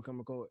to come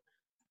record.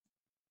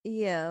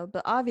 Yeah,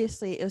 but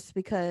obviously it's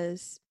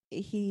because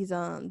he's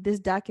this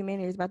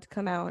documentary is about to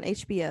come out on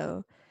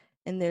HBO,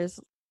 and there's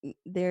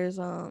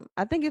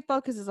I think it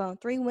focuses on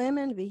 3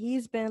 women, but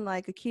he's been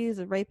like accused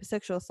of rape and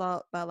sexual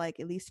assault by like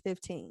at least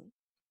 15.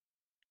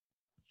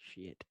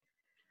 Shit.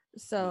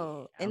 Yeah,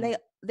 So, and I'm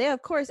they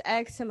of course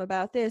asked him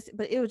about this,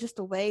 but it was just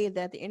the way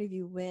that the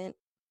interview went.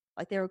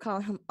 Like they were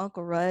calling him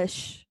Uncle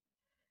Rush,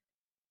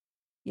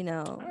 you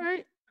all know,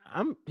 right.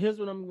 I'm Here's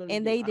what I'm gonna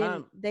and do.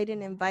 they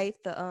didn't invite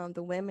the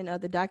women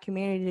of the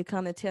documentary to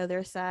come and tell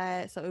their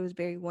side, so it was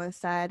very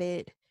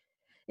one-sided.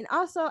 And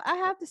also, I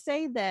have to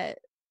say that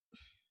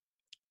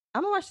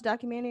I'm gonna watch the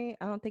documentary.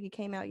 I don't think it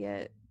came out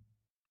yet.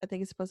 I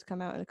think it's supposed to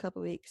come out in a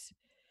couple weeks.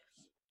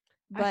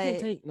 I can't But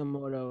take no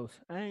more of those.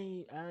 I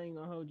ain't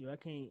gonna hold you. I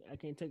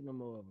can't take no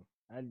more of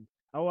them.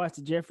 I watched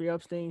the Jeffrey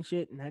Epstein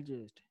shit and I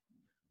just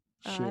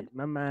I shit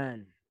my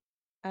mind,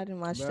 I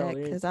didn't watch bro. that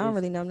because I don't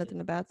really know nothing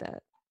about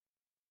that.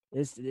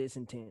 It's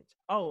intense.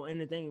 Oh, and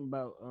the thing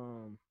about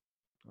hold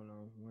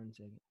on one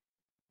second.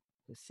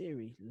 The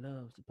Siri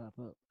loves to pop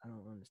up. I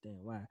don't understand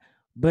why.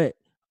 But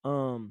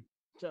um,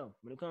 so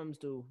when it comes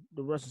to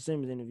the Russell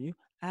Simmons interview,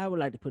 I would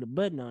like to put a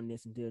button on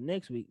this until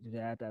next week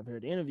after I've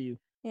heard the interview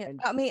Yeah,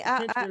 and I mean,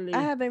 I potentially.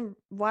 haven't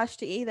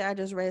watched it either. I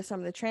just read some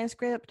of the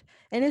transcript,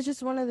 and it's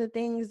just one of the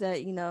things that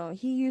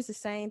he used the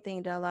same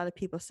thing that a lot of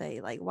people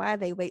say, like why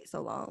they wait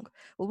so long.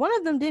 Well, one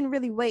of them didn't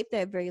really wait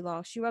that very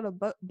long. She wrote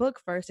a book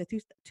first in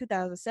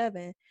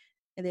 2007,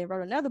 and then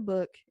wrote another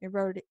book and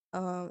wrote it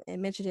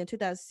and mentioned it in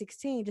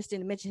 2016. Just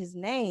didn't mention his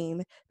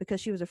name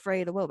because she was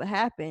afraid of what would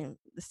happen.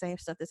 The same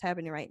stuff that's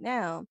happening right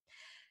now.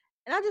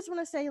 And I just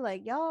want to say,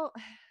 like y'all,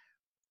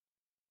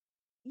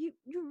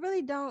 you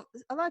really don't.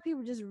 A lot of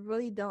people just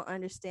really don't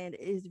understand.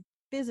 It is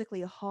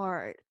physically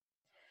hard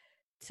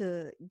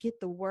to get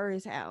the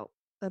words out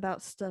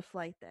about stuff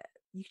like that.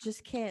 You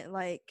just can't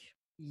like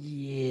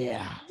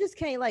Yeah. you just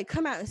can't like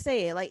come out and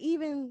say it. Like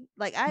even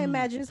like I Hmm.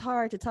 imagine it's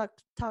hard to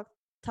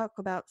talk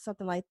about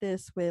something like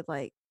this with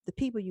like the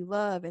people you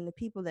love and the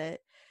people that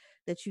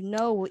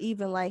will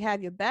even like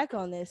have your back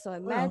on this. So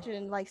Well,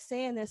 imagine like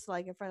saying this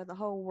like in front of the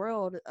whole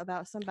world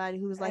about somebody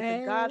who's like the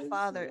as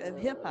godfather of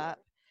hip hop.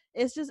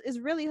 It's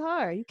really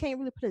hard. You can't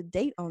really put a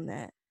date on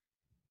that.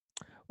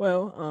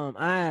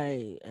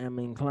 I am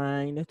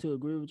inclined to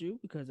agree with you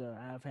because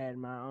I've had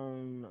my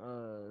own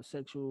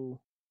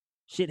sexual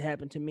shit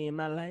happen to me in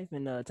my life,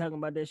 and talking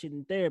about that shit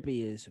in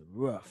therapy is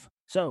rough.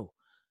 So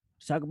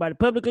to talk about it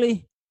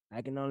publicly,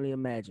 I can only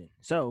imagine.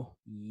 So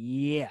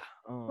yeah,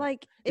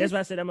 Like that's why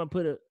I it's said I'm gonna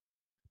put a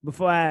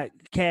before I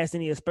cast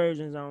any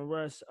aspersions on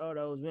Russ or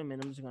those women.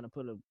 I'm just gonna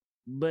put a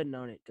button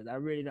on it because I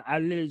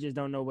literally just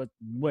don't know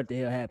what the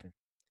hell happened.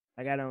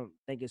 Like I don't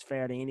think it's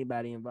fair to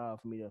anybody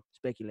involved for me to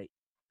speculate.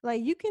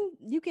 Like you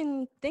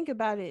can think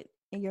about it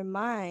in your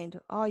mind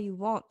all you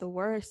want, the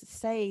words to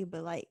say,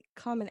 but like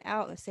coming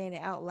out and saying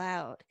it out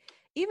loud,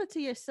 even to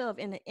yourself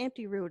in an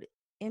empty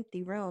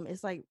room,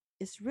 it's like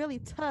it's really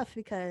tough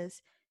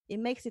because it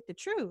makes it the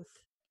truth.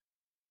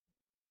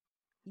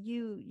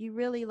 You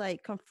really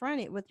like confront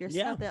it with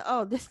Yeah. yourself that,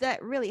 oh, this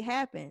that really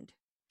happened.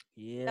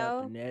 You Yep. know?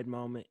 And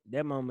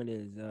that moment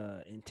is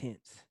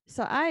intense.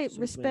 So I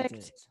Super respect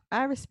intense.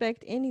 I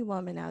respect any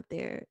woman out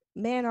there,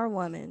 man or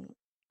woman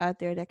out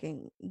there that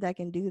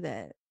can do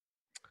that.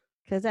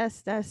 Cause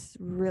that's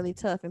really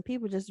tough, and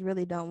people just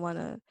really don't want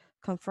to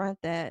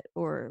confront that,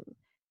 or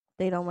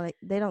they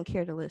don't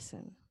care to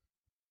listen.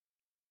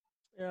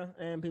 Yeah,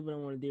 and people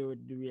don't want to deal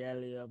with the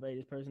reality of, hey,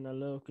 this person I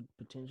love could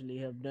potentially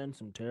have done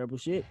some terrible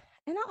shit.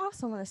 And I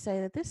also want to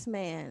say that this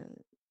man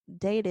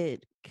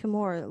dated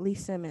Kimora Lee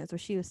Simmons when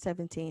she was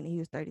 17 and he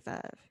was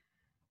 35.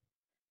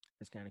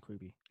 That's kind of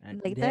creepy.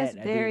 Like that's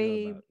That I did know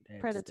very about.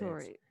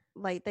 predatory.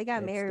 Like they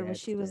got married when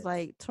she was That's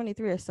like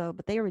 23 or so,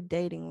 but they were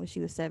dating when she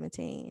was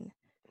 17.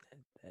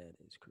 that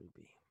is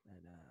creepy. And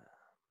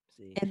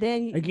see, And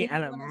then again, you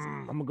want to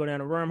I'm gonna go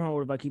down a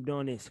wormhole if I keep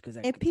doing this because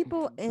I.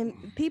 and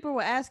people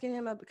were asking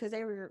him because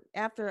they were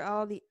after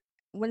all the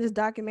when this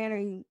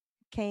documentary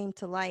came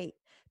to light,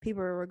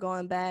 people were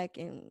going back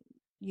and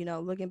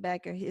looking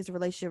back at his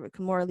relationship with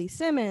Kimora Lee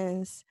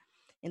Simmons,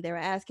 and they were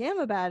asking him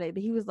about it.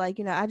 But he was like,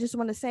 I just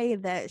want to say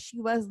that she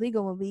was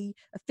legal when we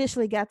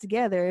officially got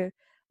together.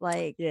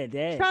 Like Yeah,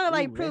 that. trying to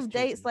like Ooh, that's prove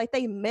dates, tricky. like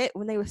they met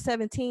when they were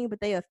 17, but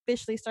they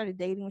officially started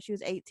dating when she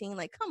was 18.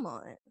 Like, come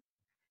on,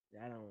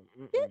 I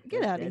don't.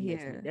 get out of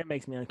here. That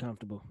makes me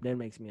uncomfortable. That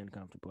makes me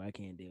uncomfortable. I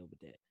can't deal with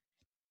that.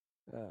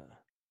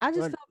 I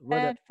just What feel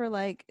what bad for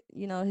like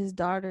his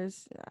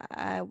daughters.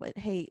 I would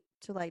hate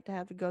to like to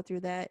have to go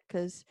through that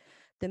because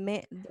the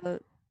man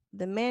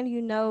the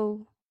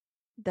man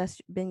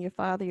that's been your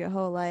father your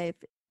whole life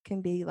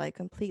can be like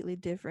completely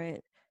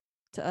different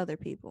to other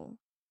people,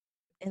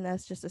 and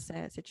that's just a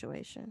sad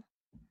situation.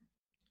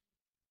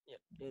 Yeah,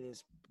 it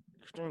is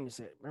extremely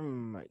sad.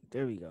 Right,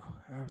 there we go.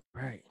 All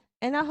right.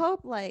 And I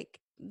hope like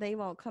they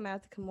won't come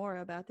out to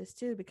Kimura about this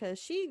too,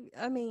 because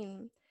I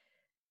mean,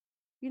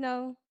 you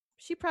know,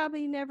 she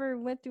probably never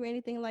went through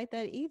anything like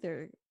that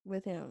either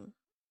with him.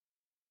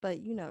 But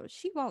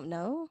she won't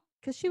know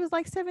because she was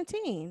like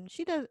 17.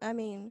 She does. I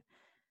mean,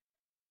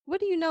 what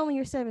do you know when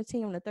you're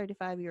 17 when a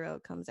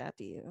 35-year-old comes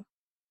after you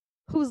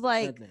who's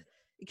like Nothing.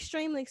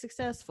 extremely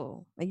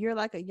successful and you're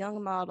like a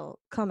young model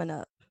coming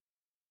up?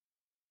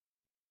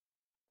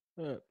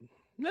 Uh,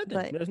 Nothing.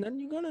 But There's nothing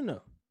you're gonna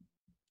know.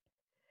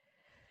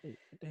 Hey,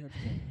 what the hell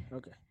just happened?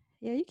 Okay.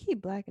 yeah, you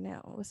keep blacking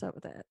out. What's up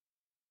with that?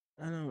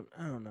 I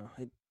don't know.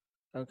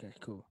 Okay,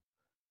 cool.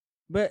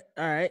 But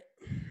all right.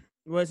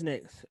 What's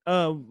next?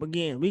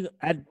 Again,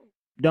 I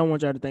don't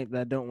want y'all to think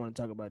that I don't want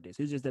to talk about this.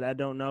 It's just that I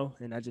don't know,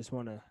 and I just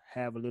want to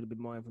have a little bit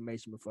more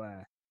information before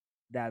I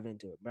dive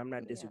into it. But I'm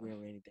not Yeah. disagreeing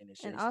with anything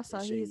And also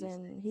that Shay he's is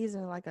saying.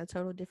 in like a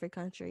total different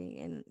country,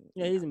 and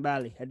Yeah, he's in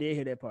Bali. I did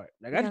hear that part.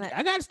 Like we're gonna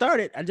I got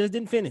started. I just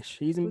didn't finish.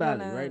 He's in we're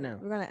Bali right gonna now.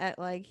 we're gonna act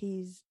like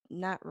he's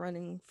not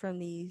running from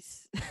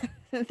these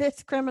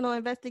this criminal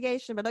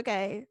investigation, but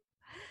okay.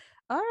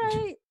 All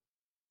right.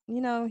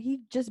 He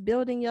just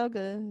building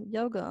yoga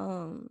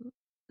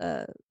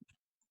uh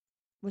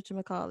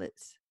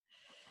whatchamacallits.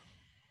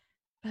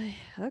 But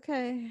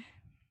okay.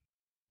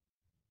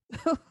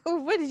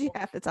 What did you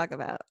have to talk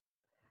about?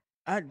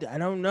 I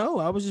don't know.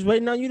 I was just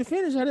waiting on you to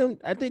finish. I don't.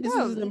 I think this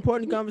is No, an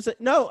important conversation.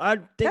 No, I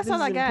think that's this all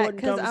is I an got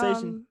important because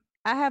conversation.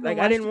 I haven't Like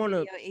I watched didn't the want to.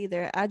 video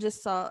either.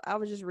 I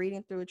was just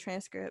reading through a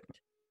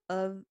transcript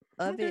of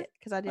Okay. it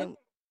because I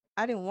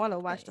didn't want to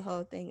watch the Okay.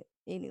 whole thing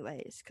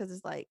anyways, because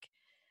it's like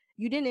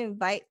you didn't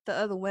invite the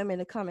other women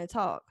to come and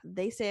talk.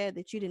 They said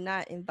that you did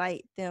not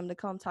invite them to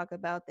come talk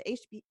about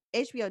the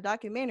HBO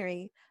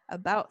documentary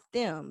about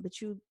them, but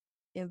you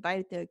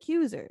invited the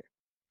accuser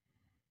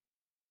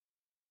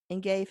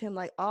and gave him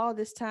like all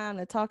this time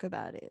to talk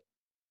about it,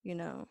 you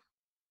know.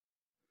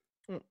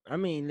 I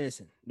mean,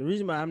 listen. The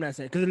reason why I'm not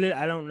saying because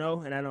I don't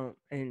know, and I don't,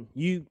 and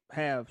you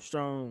have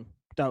strong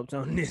thoughts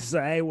on this, so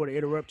I ain't want to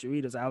interrupt you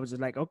either. So I was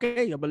just like,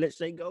 okay, but let's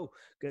say go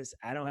because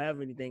I don't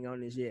have anything on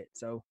this yet.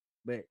 So,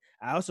 but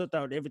I also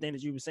thought everything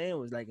that you were saying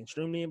was like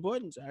extremely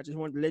important. So I just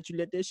wanted to let you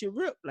let that shit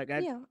rip. Like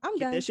I Yeah, I'm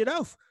get that done. shit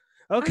off.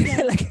 I'm Okay,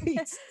 done. like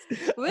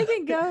We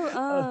can go.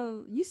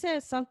 uh, You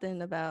said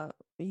something about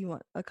you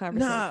want a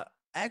conversation. nah,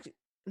 actually,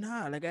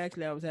 nah. Like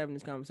actually, I was having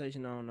this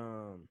conversation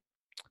on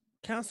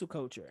council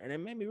culture, and it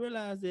made me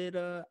realize that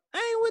I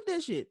ain't with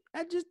that shit.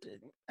 I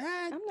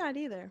I'm not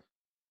either.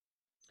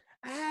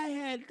 I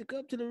had to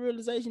come to the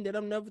realization that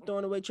I'm never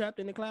throwing away trapped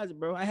in the closet,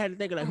 bro. I had to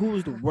think like, who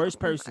was the worst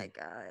Oh my person?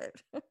 god.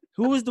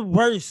 Who was the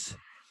worst?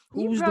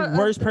 Who You was the brought up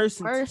worst the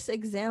person? worst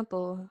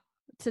example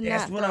to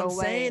That's not what throw I'm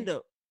saying, away.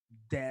 though.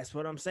 That's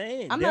what I'm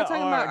saying. I'm There not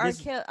talking about are R.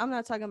 this, Kelly. I'm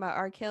not talking about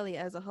R. Kelly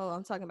as a whole.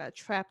 I'm talking about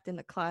trapped in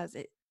the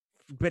closet.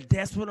 but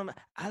that's what I'm.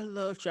 I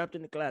love trapped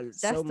in the closet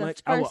That's so the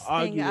much. I will first thing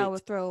argue I it.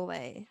 would throw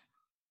away.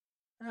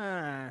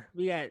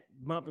 We got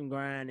bump and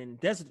grind, and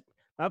that's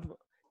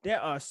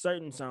there are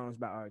certain songs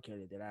by R.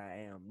 Kelly that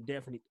I am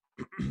definitely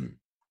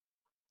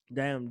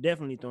that I am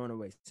definitely throwing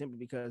away simply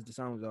because the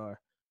songs are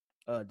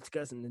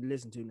disgusting to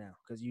listen to now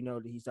because you know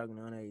that he's talking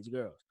to underage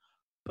girls.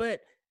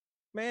 But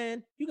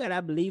man, you got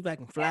I Believe I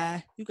Can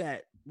Fly, you got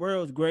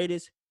World's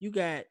Greatest, you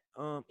got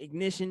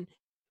Ignition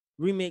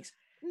remix.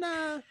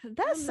 Nah,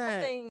 That's I'm not.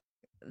 something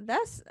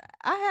that's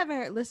I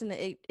haven't listened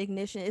to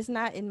Ignition. It's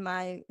not in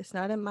my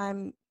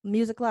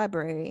music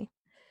library.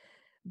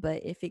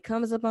 But if it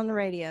comes up on the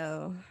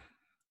radio,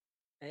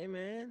 Hey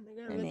man,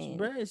 I gotta I let you, mean,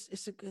 bro.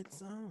 It's a good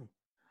song.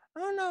 I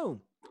don't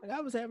know. Like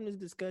I was having this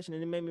discussion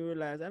and it made me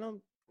realize I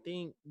don't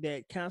think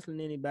that counseling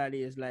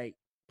anybody is like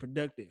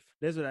productive.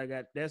 That's what I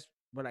got. That's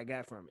what I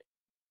got from it.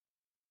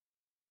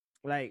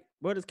 Like,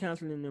 what does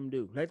counseling them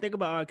do? Like, think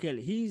about R.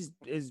 Kelly. He's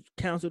as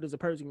counseled as a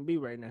person can be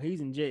right now. He's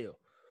in jail.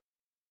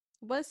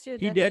 what's your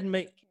He definition? doesn't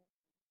make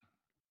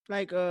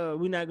like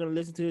we're not gonna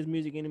listen to his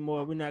music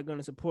anymore. We're not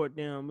gonna support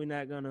them. We're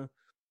not gonna.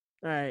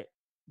 All right,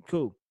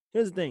 cool.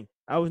 Here's the thing.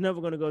 I was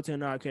never gonna go to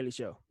an R. Kelly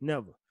show.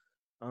 Never.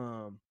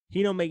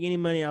 He don't make any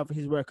money off of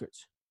his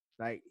records.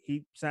 Like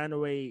he signed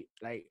away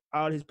like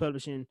all his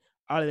publishing,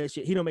 all of that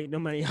shit. He don't make no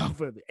money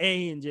off of it, and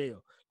he in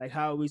jail. Like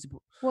how are we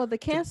supposed Well, the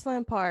to?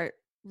 canceling part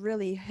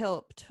really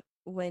helped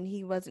when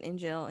he wasn't in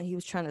jail and he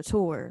was trying to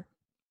tour,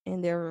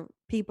 and there were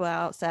people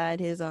outside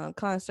his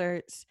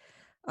concerts,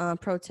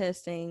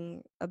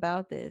 protesting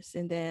about this,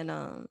 and then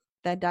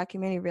that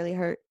documentary really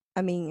hurt.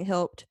 I mean,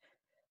 helped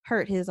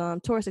hurt his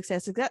tour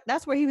success.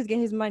 That's where he was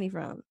getting his money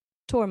from,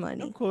 tour Of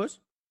money. course,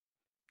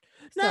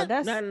 So not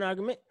that's an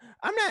argument.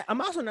 I'm not.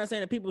 I'm also not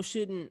saying that people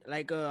shouldn't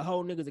like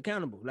hold niggas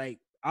accountable. Like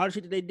all the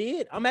shit that they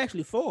did, I'm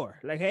actually for.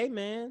 Like, hey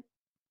man,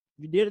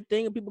 you did a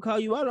thing and people call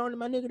you out on it,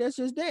 my nigga. That's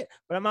just that.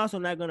 But I'm also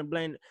not gonna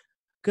blame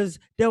because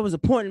there was a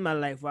point in my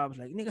life where I was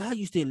like, nigga, how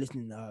you still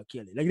listening to R.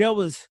 Kelly? Like that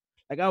was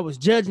like I was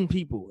judging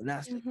people, and I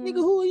was like, nigga,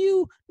 hmm who are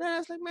you? And I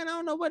was like, man, I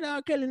don't know what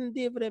R. Kelly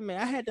did for that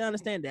man. I had to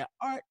understand that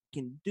art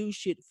can do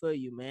shit for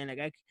you, man.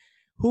 Like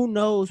who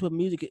knows what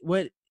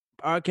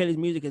R. Kelly's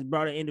music has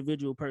brought an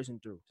individual person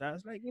through. So I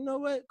was like, you know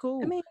what, I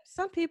cool. mean,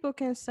 some people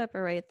can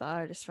separate the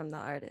artist from the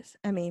artist.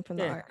 I mean, from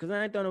the Yeah, art. because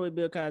I ain't throwing away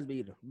Bill Cosby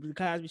either. The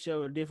Cosby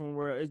Show, a different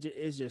world.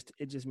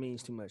 It just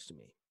means too much to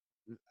me.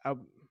 I,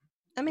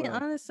 I mean, well,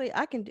 honestly,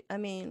 I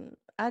mean,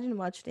 I didn't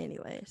watch it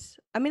anyways.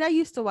 I mean, I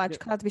used to watch yeah,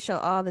 Cosby Show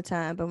all the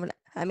time, but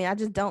I mean, I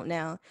just don't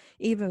now.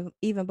 Even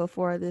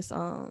before this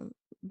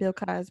Bill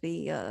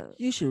Cosby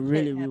you should shit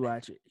really happened.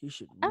 rewatch it. You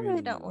should I really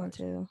really don't want rewatch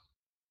it. to.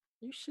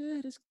 You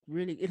should. It's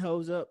really it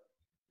holds up.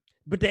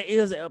 But there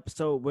is an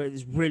episode where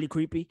it's really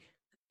creepy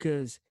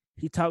because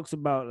he talks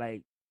about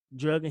like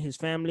drugging his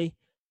family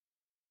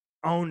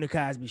on the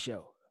Cosby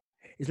Show.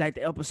 It's like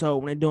the episode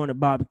when they're doing a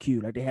barbecue,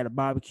 like they had a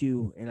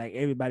barbecue and like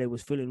everybody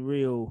was feeling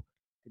real.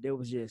 They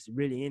was just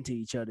really into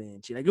each other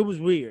and shit. Like it was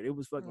weird. It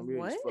was fucking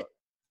weird as What? fuck.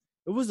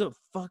 It was a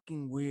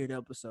fucking weird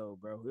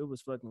episode, bro. It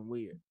was fucking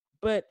weird.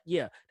 But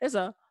yeah, that's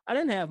all. I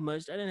didn't have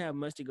much. I didn't have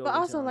much to go But into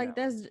also, on like,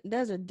 that one.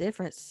 there's a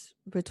difference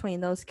between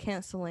those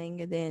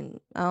canceling and then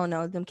I don't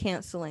know them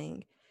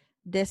canceling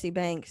Desi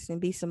Banks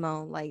and B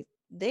Simone. Like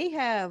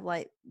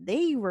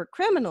they were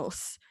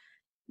criminals.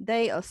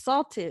 They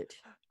assaulted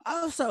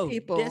Also,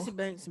 people. Desi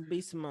Banks and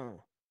B Simone.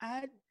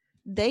 I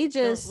They don't.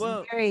 just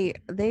Well,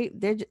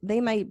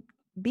 they might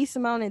be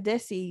Simone and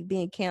Desi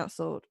being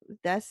canceled.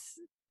 That's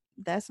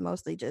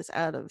mostly just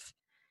out of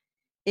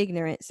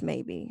ignorance,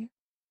 maybe.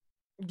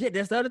 yeah,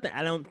 that's the other thing.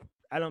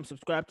 I don't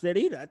subscribe to that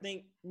either. I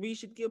think we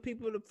should give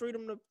people the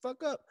freedom to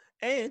fuck up.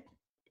 And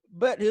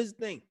but here's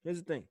the thing. Here's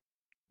the thing.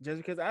 Just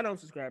because I don't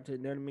subscribe to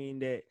it doesn't mean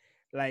that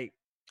like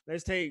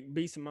let's take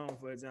B Simone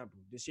for example.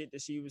 The shit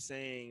that she was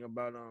saying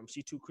about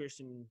she too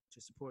Christian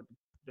to support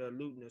the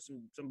looting or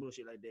some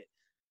bullshit like that.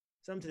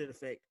 Something to that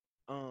effect.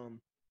 Um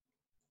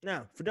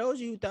Now, for those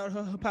of you who thought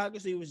her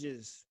hypocrisy was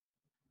just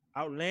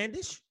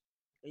outlandish,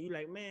 and you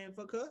like, man,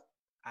 fuck her,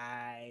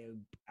 I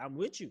I'm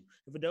with you.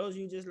 And for those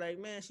of you just like,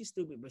 man, she's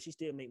stupid, but she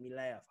still make me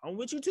laugh. I'm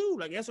with you too.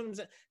 Like that's what I'm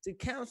saying. To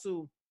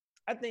counsel,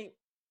 I think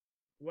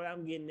what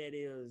I'm getting at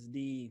is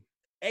the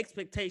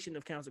expectation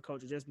of counsel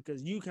culture. Just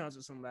because you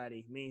counsel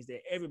somebody means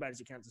that everybody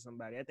should counsel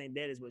somebody. I think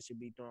that is what should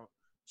be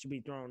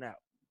thrown out.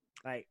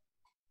 Like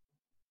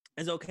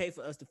it's okay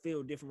for us to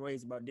feel different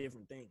ways about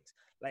different things.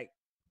 Like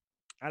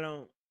I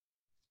don't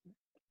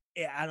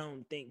yeah, I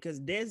don't think because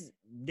Desi,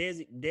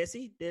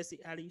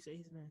 how do you say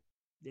his name?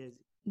 Desi,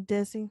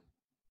 Desi.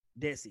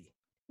 Desi,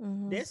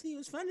 hmm Desi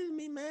was funny to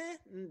me, man.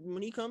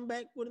 When he come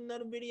back with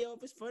another video,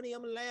 if it's funny,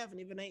 I'ma laugh, and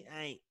if it ain't,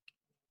 I ain't.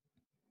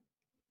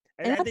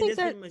 And I I think think that's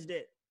pretty much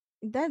that.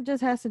 that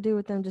just has to do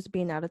with them just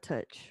being out of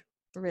touch,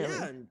 Yeah,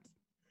 really,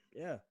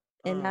 yeah.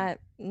 and Um,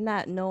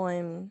 not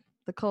knowing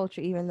the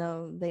culture, even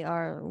though they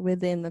are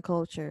within the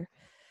culture.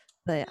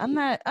 But I'm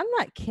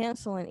not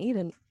canceling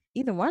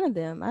either one of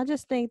them. I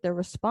just think the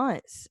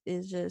response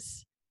is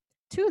just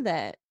to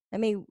that. I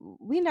mean,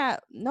 we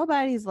not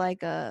nobody's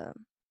like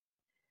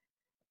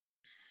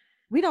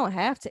we don't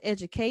have to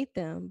educate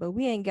them, but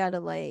we ain't gotta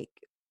like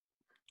you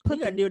put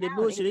gotta them deal with that down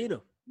bullshit either.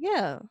 either.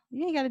 Yeah,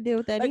 you ain't gotta deal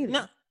with that Like, either.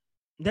 no,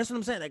 That's what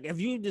I'm saying. Like, if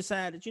you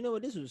decide that, you know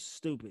what, this was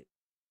stupid,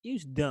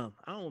 you's dumb.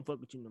 I don't fuck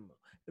with you no more.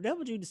 If that's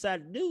what you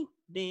decide to do,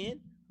 then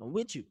I'm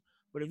with you.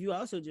 But if you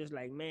also just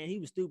like, man, he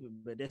was stupid,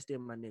 but that's still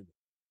my nigga.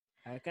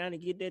 I kind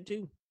of get that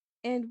too.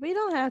 And we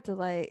don't have to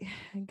like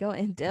go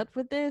in depth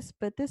with this,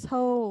 but this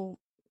whole,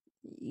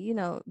 you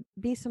know,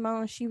 B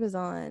Simone, she was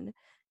on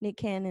Nick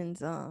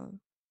Cannon's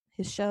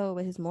his show,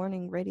 his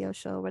morning radio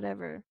show,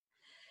 whatever.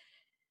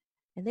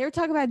 And they were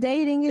talking about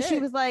dating, and she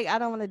Yeah. was like, I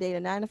don't want to date a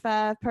 9 to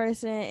 5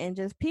 person. And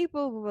just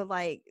people were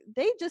like,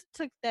 they just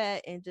took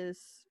that and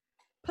just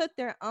put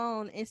their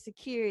own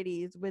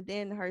insecurities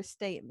within her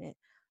statement.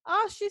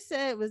 All she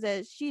said was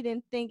that she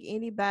didn't think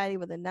anybody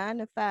with a 9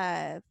 to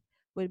 5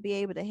 would be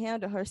able to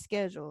handle her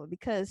schedule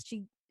because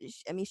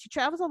I mean, she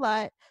travels a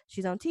lot.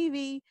 She's on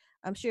TV.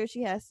 I'm sure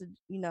she has to,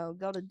 you know,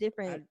 go to I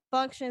different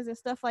functions and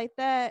stuff like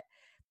that.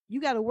 You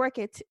got to work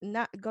at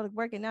not go to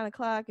work at 9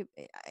 o'clock,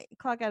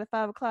 clock out at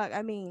 5 o'clock.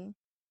 I mean,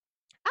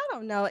 I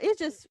don't know. It's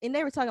just, and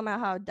they were talking about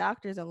how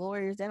doctors and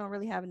lawyers, they don't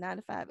really have a 9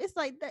 to 5. It's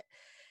like that.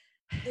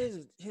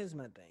 here's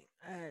my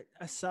thing.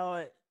 I saw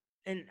it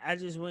and I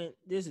just went,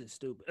 this is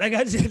stupid. Like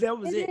I just that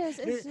was It it. is.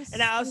 It's just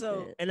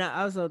stupid. And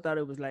I also thought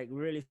it was like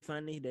really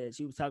funny that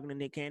she was talking to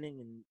Nick Cannon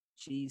and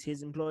she's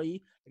his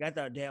employee. Like I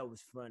thought that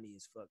was funny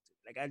as fuck.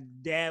 Like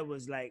that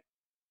was like,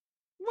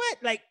 what?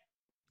 Like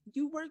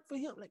you work for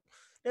him? Like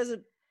there's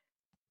a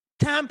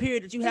time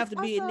period that you have It's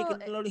to be at also,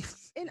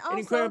 Nickelodeon, and an also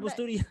incredible that,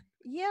 studio.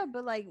 yeah,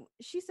 but like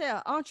she said,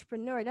 an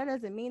entrepreneur, that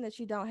doesn't mean that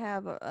you don't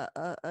have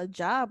a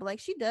job. Like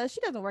she does.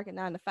 She doesn't work at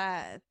 9 to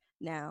 5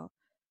 now.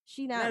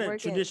 She Not not a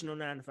working. traditional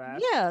 9 to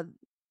 5. Yeah.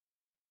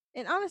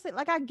 And honestly,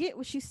 like I get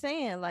what she's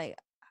saying. Like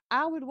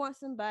I would want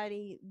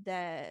somebody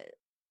that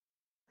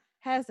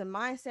has the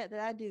mindset that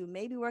I do,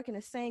 maybe working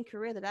the same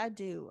career that I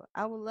do.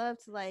 I would love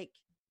to like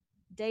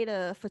date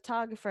a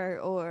photographer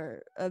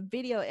or a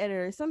video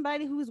editor,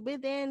 somebody who's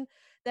within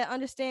that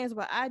understands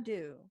what I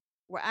do,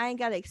 where I ain't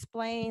got to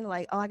explain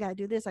like, oh, I got to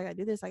do this, I got to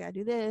do this, I got to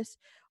do this,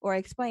 or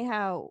explain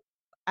how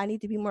I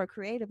need to be more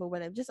creative or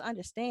whatever. Just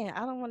understand.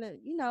 I don't want to,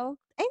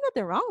 ain't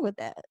nothing wrong with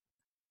that.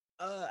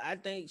 I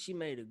think she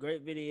made a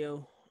great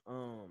video,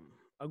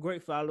 a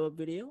great follow-up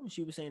video.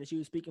 She was saying that she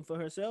was speaking for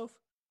herself.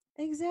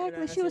 And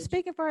Exactly. I She was said,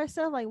 speaking for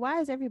herself. Like, why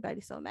is everybody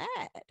so mad?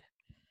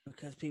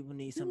 because people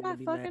need You something to not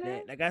be fucking mad her?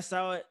 at. Like I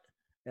saw it.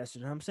 That's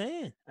what I'm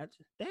saying.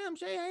 Damn,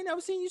 Shay, I ain't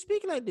never seen you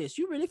speak like this.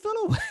 You really feel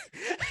away.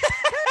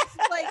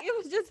 Like it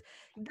was just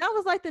that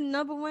was like the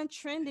number one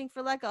trending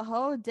for like a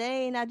whole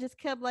day, and I just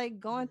kept like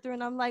going through,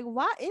 and I'm like,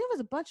 why? And it was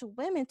a bunch of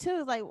women too.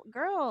 It's like,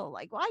 girl,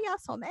 like why y'all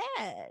so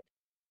mad?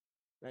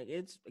 Like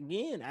it's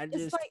again,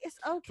 It's like it's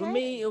for okay.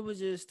 me, it was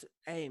just,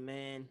 hey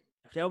man,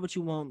 if that's what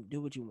you want,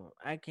 do what you want.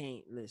 I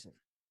can't listen.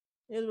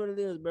 Here's what it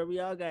is, bro. We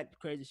all got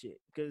crazy shit.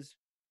 Because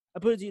I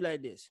put it to you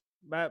like this.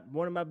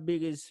 One of my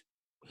biggest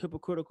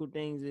hypocritical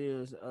things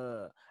is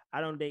I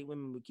don't date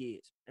women with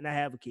kids. And I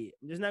have a kid.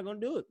 I'm just not gonna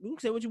do it. You can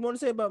say what you want to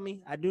say about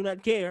me. I do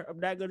not care. I'm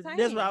not gonna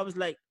that's why I Same. was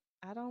like,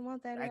 I don't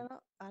want that I, at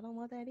all. I don't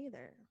want that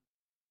either.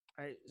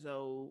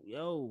 so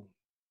yo,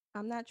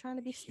 I'm not trying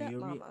to be here we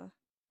stepmama.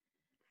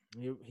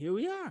 here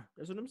we are.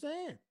 That's what I'm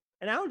saying.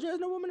 And I don't judge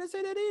no woman that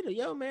say that either.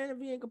 Yo, man, if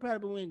we ain't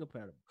compatible, we ain't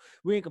compatible.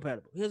 We ain't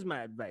compatible. Here's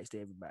my advice to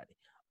everybody.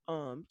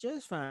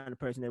 Just find a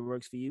person that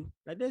works for you.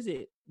 Like that's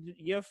it.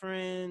 Your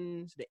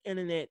friends, the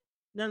internet,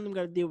 none of them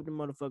got to deal with the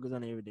motherfuckers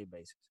on an everyday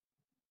basis.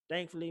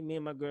 Thankfully, me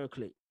and my girl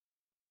click.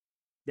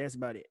 That's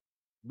about it.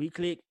 We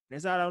click.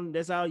 That's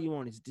all you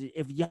want is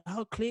if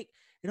y'all click.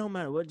 It don't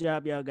matter what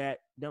job y'all got.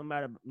 Don't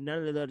matter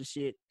none of the other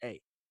shit. Hey,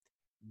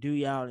 do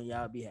y'all and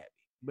y'all be happy.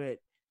 But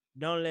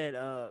don't let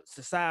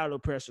societal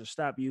pressure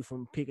stop you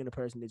from picking a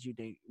person that you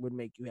think would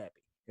make you happy.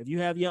 If you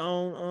have your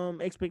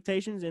own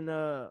expectations and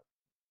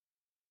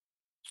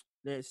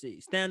let's see,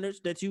 standards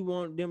that you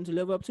want them to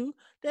live up to,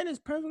 that is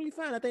perfectly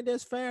fine. I think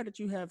that's fair that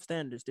you have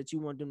standards that you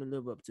want them to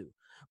live up to.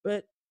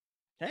 But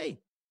hey,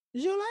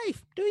 it's your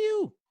life. Do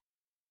you?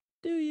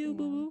 Do you,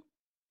 boo Yeah. boo?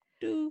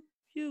 Do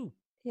you?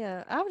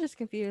 Yeah, I was just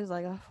confused,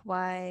 like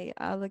why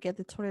I look at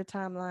the Twitter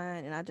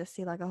timeline and I just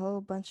see like a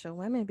whole bunch of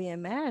women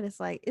being mad. It's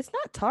like it's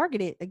not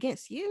targeted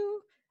against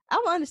you. I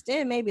would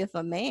understand maybe if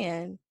a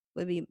man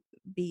would be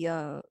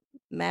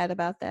mad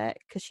about that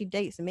because she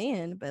dates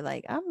men, but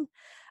like I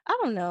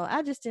don't know.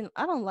 I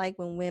don't like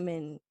when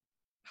women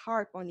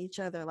harp on each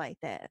other like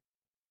that.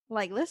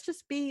 Like let's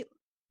just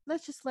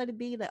let it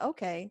be that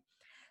okay,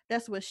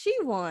 that's what she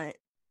want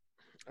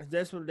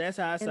That's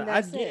how I saw. and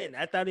that's it. Again,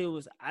 I thought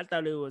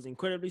it was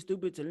incredibly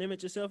stupid to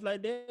limit yourself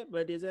like that.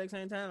 But at the exact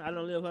same time, I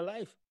don't live her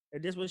life.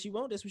 If that's what she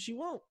want, that's what she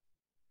want.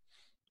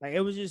 Like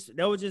that was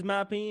just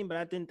my opinion. But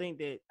I didn't think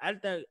that. I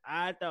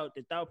thought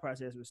the thought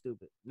process was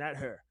stupid, not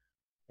her.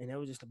 And that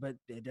was just, but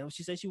that what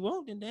she said she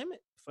want. Then damn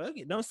it, fuck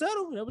it, don't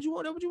settle. That what you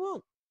want. That what you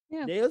want.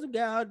 Yeah. There's a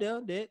guy out there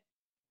that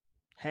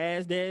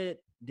has that.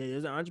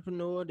 There's an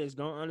entrepreneur that's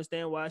gonna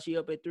understand why she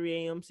up at 3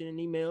 a.m. sending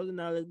emails and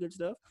all that good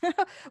stuff.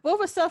 What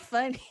was so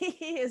funny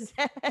is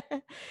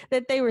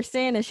that they were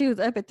saying that she was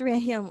up at 3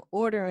 a.m.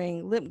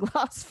 ordering lip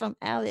gloss from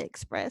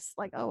AliExpress.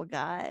 Like, oh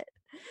God.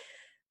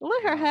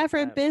 Let her No, have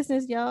her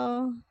business,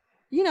 y'all.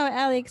 You know what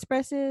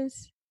AliExpress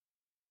is?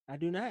 I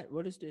do not.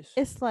 What is this?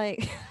 It's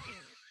like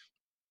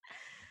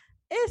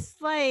it's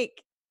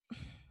like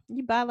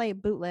you buy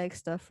like bootleg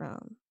stuff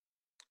from.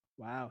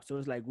 Wow. So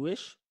it's like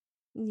Wish.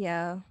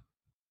 Yeah.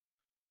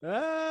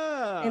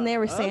 And they Ah,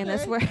 were saying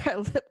that's okay. where her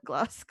lip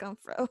gloss come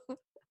from.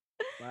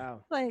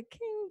 Wow. Like, can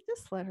you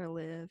just let her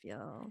live,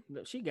 y'all?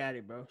 Look, she got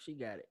it, bro. She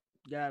got it.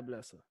 God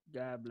bless her.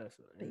 God bless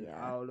her. But And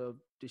yeah. all of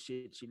the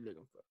shit she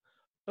looking for.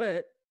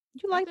 But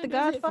You I like The think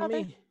that's it for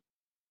Godfather? me.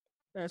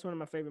 That's one of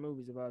my favorite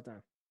movies of all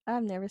time.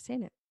 I've never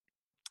seen it.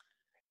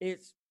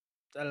 It's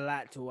a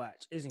lot to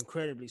watch. It's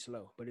incredibly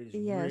slow, but it is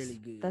really Yes,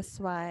 good. that's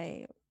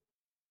why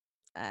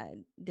I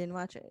didn't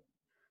watch it.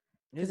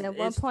 Because It's at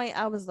one it's point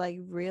I was like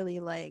really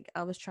like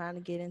I was trying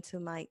to get into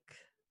my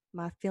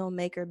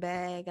filmmaker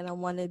bag, and I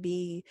want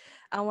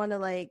to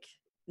like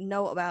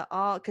know about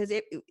all, because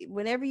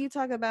whenever you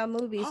talk about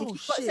movies, if oh you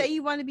say shit.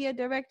 you want to be a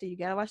director, you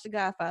gotta watch The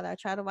Godfather. I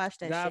try to watch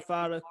that shit. It's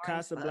Godfather, boring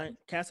as fuck.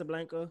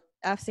 Casablanca,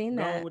 I've seen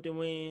Gone that. with the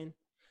Wind.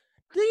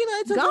 Do you know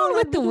it took Gone all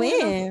with that the with the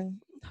wind off?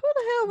 Wind. Who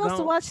the hell wants to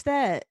Gone. watch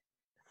that?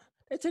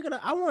 They took it.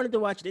 I wanted to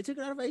watch it. They took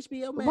it out of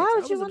HBO Why Max. I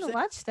would you was want to upset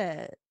watch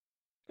that?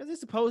 because it's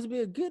supposed to be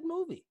a good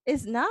movie.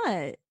 It's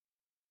not.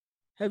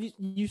 Have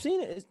you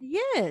seen it?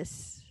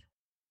 Yes.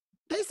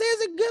 They say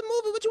it's a good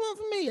movie. What you want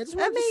from me? I just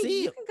I wanted to mean,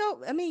 see you it. can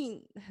go. I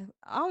mean,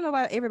 I don't know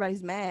why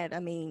everybody's mad. I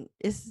mean,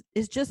 it's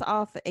just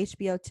off of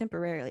HBO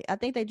temporarily. I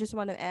think they just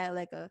want to add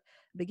like a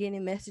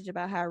beginning message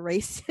about how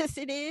racist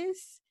it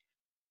is.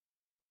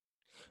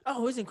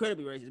 Oh, it's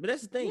incredibly racist. But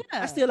that's the thing. I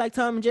Yeah, still like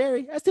Tom and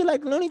Jerry. I still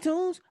like Looney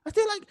Tunes. I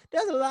still like.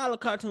 There's a lot of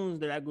cartoons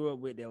that I grew up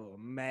with that were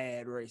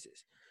mad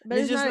racist. but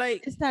And it's just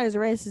like it's not as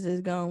racist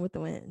as Gone with the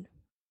Wind.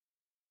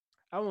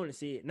 I want to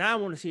see it. Now I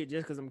want to see it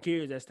just because I'm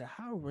curious as to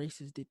how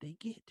racist did they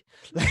get.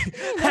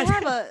 I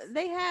mean,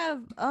 they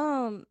have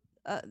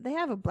they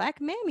have a black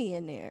mammy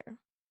in there.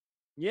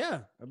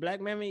 Yeah, a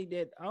black mammy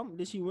that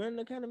did she win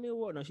the Academy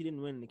Award? No, she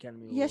didn't win the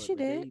Academy Yes, Award, she but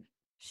did. they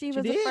she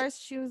did.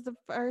 She was the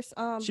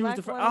first She was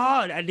the black first.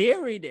 woman. Oh, I did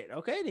read that.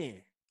 Okay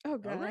then. Oh All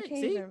god, I right.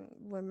 can't See, even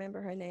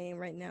remember her name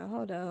right now.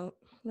 Hold up.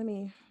 Let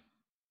me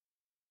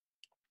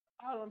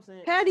all I'm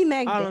saying, Patty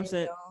all I'm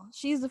saying. McDaniel.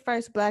 She's the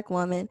first black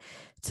woman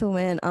to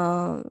win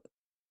a,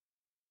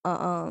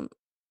 a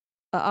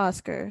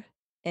Oscar,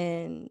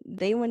 and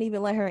they wouldn't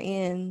even let her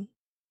in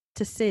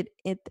to sit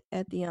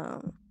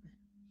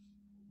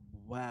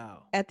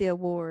Wow. at the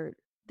award.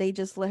 They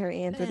just let her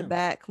in through the Damn.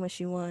 back when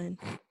she won.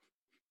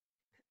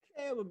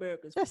 Damn,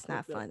 America's That's not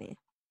fucked up. funny.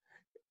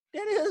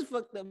 That is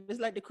fucked up. It's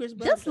like the Chris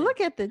Brown thing. Just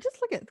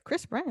look at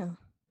Chris Brown.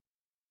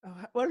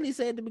 What did he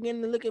say at the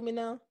beginning? To look at me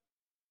now.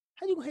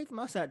 How you gonna hate from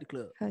outside the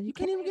club? You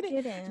Can't even can't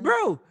get get in, in.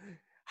 bro.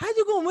 How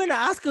you gonna win an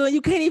Oscar and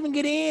you can't even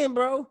get in,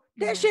 bro?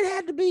 That Yeah. shit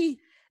had to be.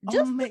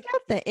 Just look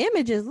at the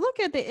images. Look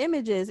at the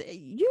images.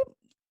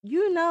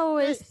 You know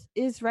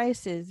it's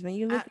racist when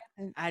you look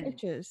at the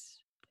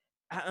pictures.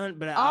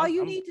 All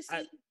you need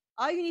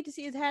to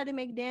see is Hattie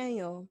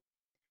McDaniel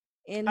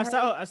in I her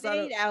saw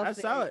maid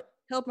outfit, it.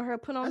 helping her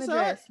put on I the saw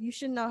dress. it. You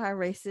should know how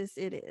racist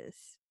it is.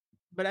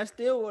 But I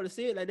still want to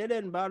see it. Like that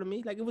doesn't bother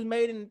me. Like it was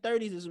made in the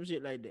 30s or some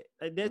shit like that.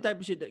 Like that type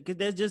of shit. Because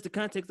that's just the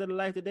context of the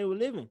life that they were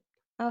living.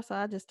 Also,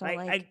 I just don't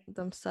Like like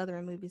them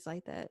Southern movies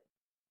like that.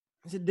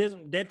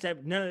 that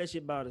type. None of that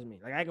shit bothers me.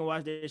 Like I can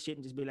watch that shit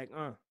and just be like,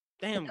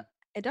 damn.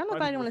 And don't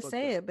nobody want to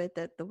say it, but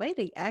the way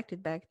they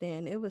acted back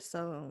then, it was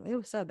so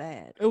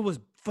bad. It was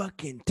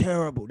fucking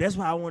terrible. That's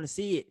why I want to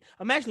see it.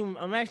 I'm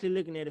actually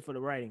looking at it for the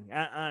writing.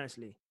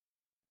 Honestly,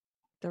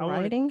 The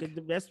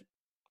writing. That's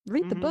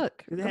read the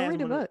book. Go read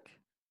the book.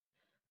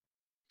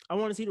 I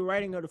want to see the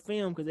writing of the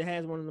film because it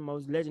has one of the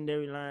most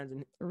legendary lines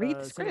in read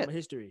the cinema script.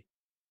 history.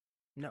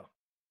 No,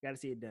 gotta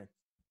see it done.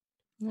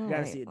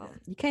 Gotta see it done.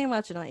 You can't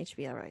watch it on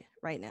HBO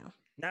right now.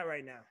 Not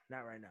right now.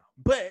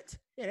 But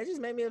yeah, that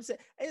just made me upset.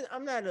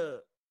 I'm not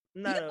a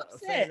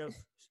fan of.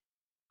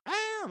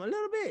 I am a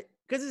little bit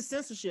because it's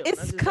censorship.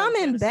 It's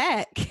coming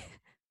back.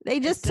 They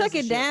just took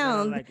it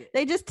down. Like it.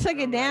 They just took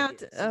it down.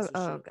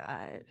 Oh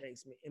god,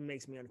 it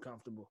makes me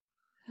uncomfortable.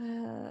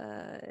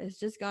 It's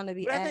just gonna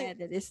be added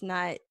that it's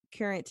not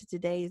current to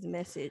today's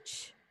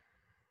message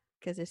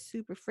because it's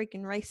super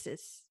freaking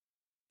racist.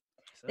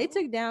 So? They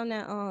took down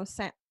that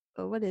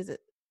what is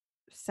it?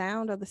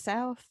 Sound of the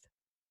South.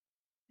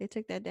 They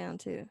took that down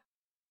too.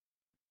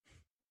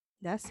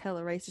 That's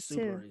hella racist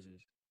super too.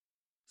 Racist.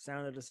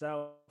 Sound of the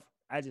South.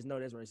 I just know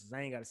that's racist.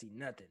 I ain't gotta see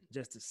nothing.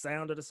 Just the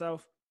sound of the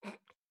South.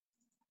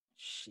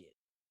 Shit.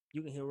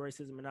 You can hear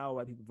racism in all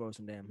white people voice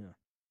from damn here.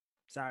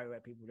 Sorry,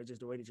 white people. That's just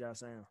the way that y'all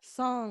sound.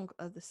 Song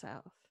of the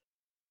South.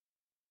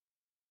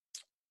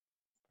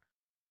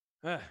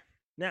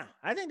 Now,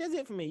 I think that's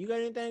it for me. You got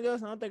anything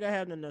else? I don't think I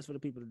have nothing else for the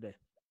people today.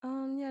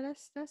 Yeah,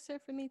 that's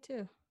it for me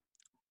too.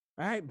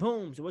 All right,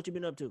 boom. So what you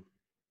been up to?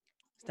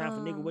 It's time for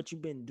nigga. What you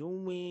been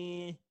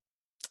doing?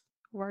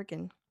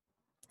 Working.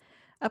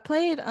 I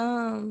played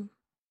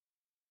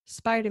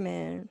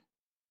Spider-Man,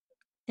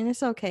 and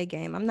it's okay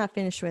game. I'm not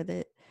finished with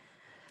it,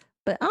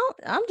 but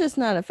I'm just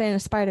not a fan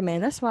of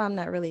Spider-Man. That's why I'm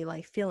not really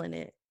like feeling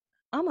it.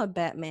 I'm a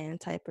Batman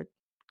type of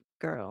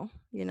girl,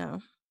 you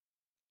know.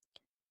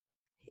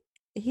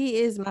 he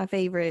is my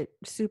favorite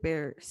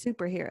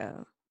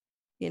superhero.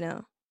 You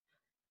know,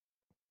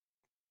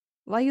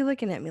 why are you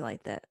looking at me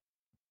like that?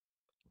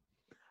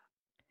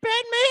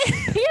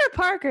 Batman. Peter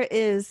Parker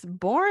is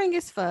boring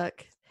as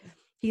fuck.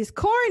 He's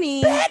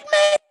corny.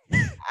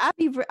 Batman.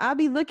 I'll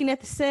be looking at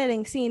the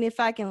setting, seeing if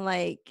I can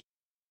like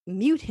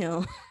mute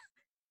him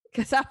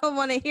because I don't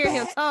want to hear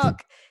him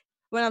talk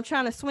when I'm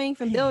trying to swing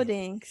from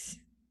buildings.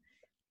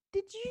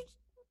 Did you?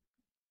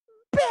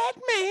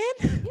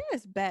 Batman.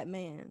 Yes,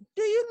 Batman.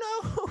 Do you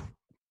know?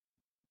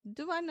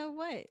 Do I know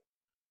what?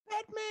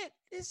 Batman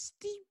is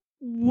the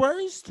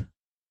worst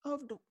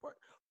of the worst.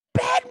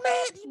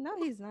 Batman.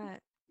 No, he's not.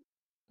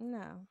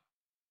 No.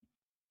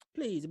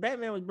 Please, if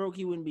Batman was broke,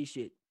 he wouldn't be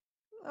shit.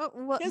 Oh,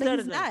 well, Here's but the he's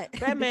other thing. not.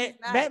 Batman, He's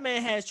not.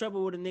 Batman has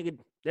trouble with a nigga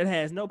that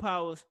has no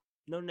powers,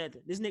 no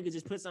nothing. This nigga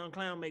just puts on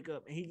clown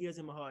makeup and he gives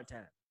him a hard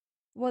time.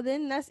 Well,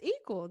 then that's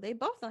equal. They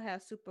both don't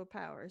have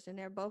superpowers, and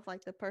they're both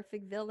like the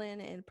perfect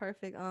villain and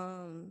perfect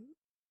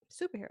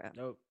superhero.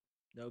 Nope.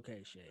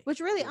 Okay, Shay. Which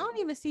really, I Look, don't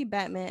even see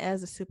Batman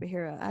as a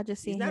superhero. I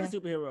just see he's not him. a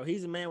superhero.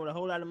 He's a man with a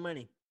whole lot of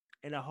money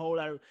and a whole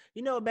lot of.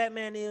 You know what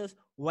Batman is?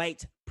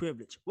 White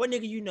privilege. What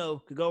nigga you know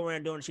could go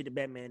around doing the shit that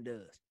Batman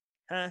does?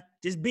 Huh?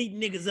 Just beat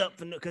niggas up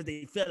for because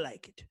they feel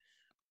like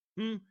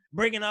it.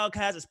 Breaking all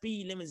kinds of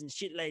speed limits and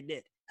shit like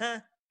that.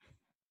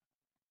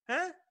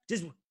 Huh?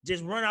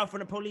 Just run off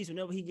from the police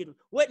whenever he get.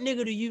 What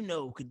nigga do you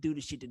know could do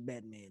the shit that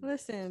Batman does?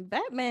 Listen,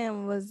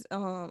 Batman was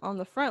on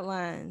the front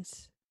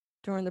lines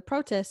during the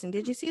protesting.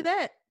 Did you see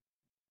that?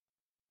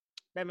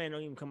 Batman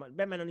don't even come out.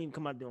 Batman don't even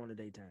come out there on the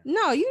daytime.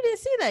 No, you didn't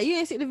see that. You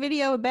didn't see the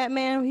video of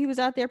Batman. He was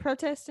out there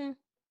protesting.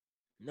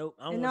 Nope.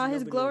 I don't In want all to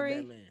his see no video of glory?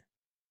 Batman.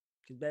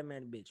 Cause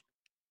Batman a bitch.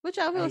 Which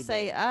I will hate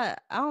say, I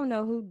don't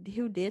know who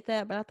did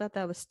that, but I thought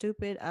that was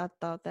stupid. I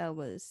thought that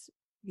was,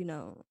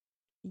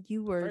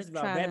 you were First of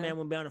all, trying Batman to.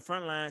 wouldn't be on the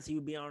front lines. He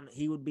would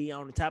be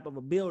on the top of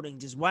a building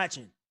just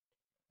watching.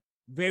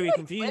 Very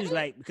confused,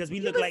 like because we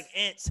look like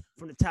ants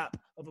from the top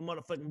of a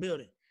motherfucking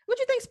building. What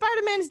you think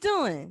Spider-Man's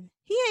doing?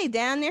 He ain't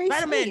down there. He's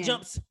Spider-Man swinging.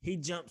 jumps. He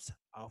jumps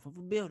off of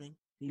a building.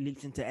 He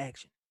leaps into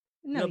action.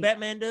 No, you know what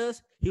Batman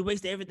does? He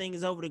waits till everything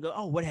is over to go,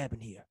 oh, what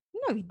happened here?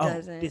 No, he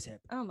doesn't. This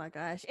happened. Oh my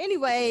gosh.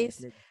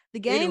 Anyways, the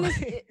game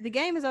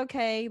is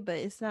okay, but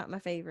it's not my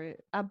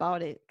favorite. I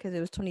bought it because it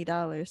was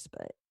 $20,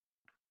 but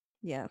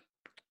yeah.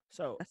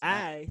 So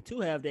I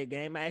too have that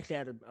game. I actually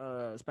had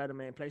a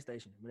Spider-Man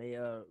PlayStation when they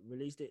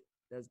released it.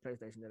 That's the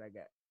PlayStation that I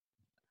got.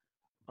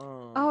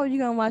 Oh, you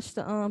gonna watch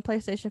the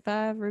PlayStation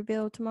 5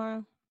 reveal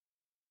tomorrow?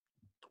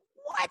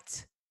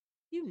 What?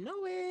 You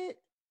know it.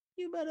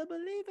 You better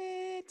believe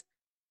it.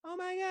 Oh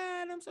my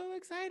god, I'm so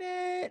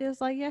excited.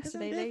 Feels like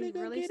yesterday they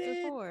released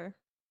the 4.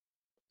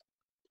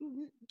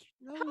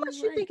 How much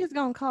you think it's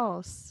gonna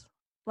cost?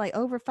 Like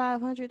over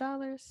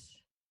 $500?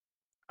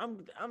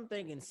 I'm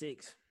thinking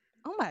 6.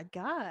 Oh my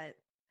god.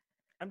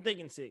 I'm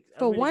thinking 6.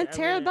 For 1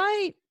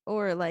 terabyte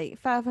or like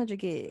 500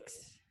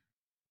 gigs?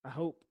 I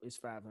hope it's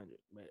 500,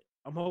 but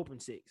I'm hoping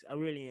 6. I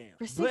really am.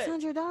 For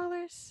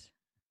 $600?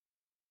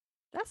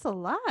 That's a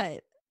lot.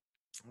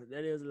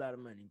 That is a lot of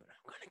money, but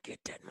I'm gonna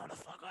get that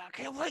motherfucker. I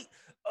can't wait.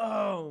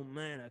 Oh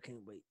man, I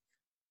can't wait.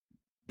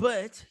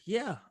 But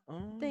yeah, I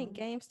think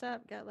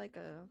GameStop got like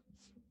a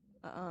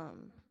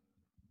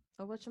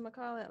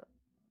whatchamacallit?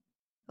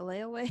 A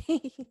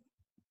layaway.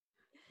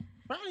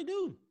 Probably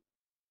do.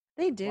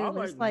 They do.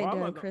 Walmart, it's like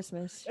during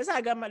Christmas. That's how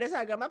I got my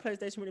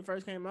PlayStation when it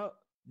first came out.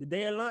 The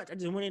day of launch, I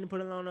just went in and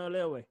put it on a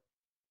layaway.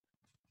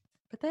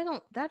 But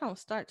that don't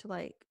start to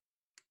like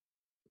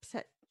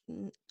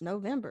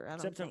November. I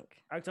don't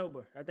think.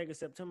 October. I think it's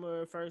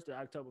September 1st or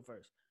October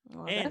 1st.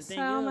 Well, and that's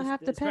how I'm gonna have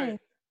to pay.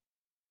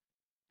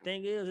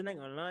 Thing is, it ain't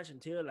gonna launch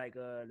until like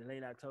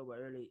late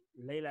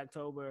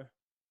October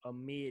or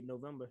mid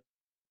November.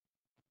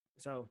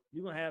 So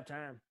you're gonna have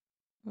time.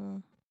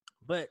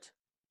 But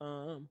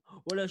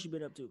what else you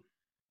been up to?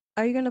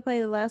 Are you gonna play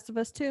The Last of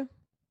Us 2?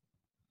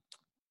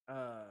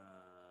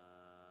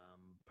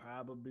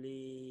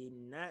 Probably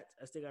not.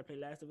 I still gotta play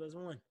Last of Us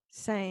 1.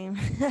 Same.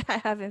 I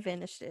haven't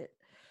finished it.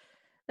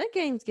 That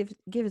game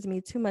gives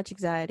me too much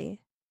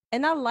anxiety,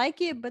 and I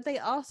like it, but they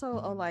also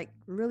are like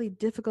really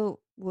difficult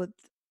with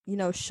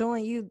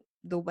showing you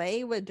the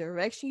way, what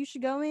direction you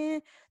should go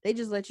in. They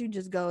just let you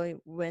just go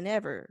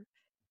whenever,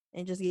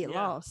 and just get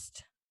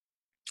lost.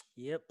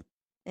 Yep.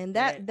 And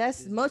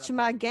that's much of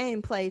my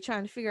gameplay,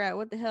 trying to figure out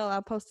what the hell I'm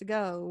supposed to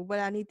go, what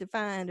I need to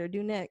find or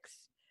do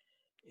next.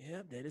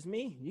 Yep, that is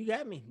me. You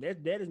got me.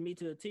 That is me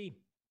to a T.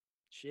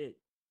 Shit.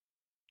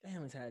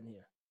 Damn, it's hot in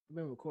here. I've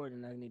been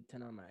recording. I need to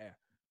turn on my air.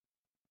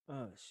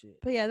 Oh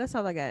shit. But yeah, that's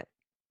all I got.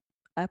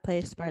 I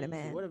played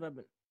Spider-Man. What have I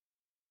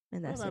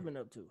been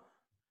up to?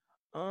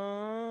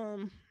 I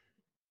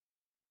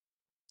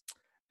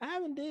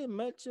haven't did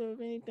much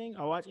of anything.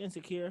 I watched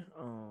Insecure.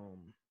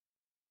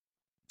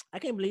 I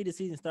can't believe the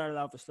season started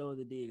off as slow as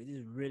it did. This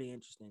is really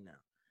interesting now.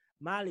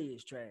 Molly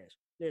is trash.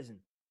 Listen,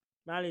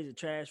 Molly is a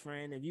trash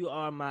friend. If you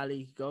are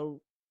Molly,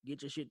 go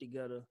get your shit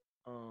together.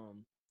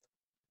 I'm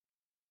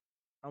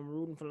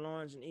rooting for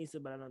Lawrence and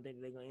Issa, but I don't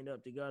think they're gonna end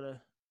up together.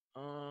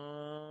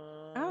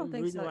 I don't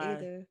think so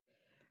either.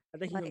 I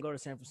think he's gonna Like, go to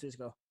San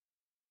Francisco.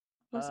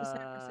 what's in San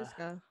Uh,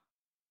 Francisco?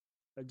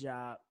 a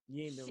job.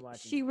 You ain't been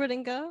watching She it.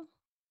 wouldn't go.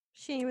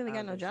 She ain't really I got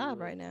don't no think she job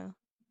would. right now,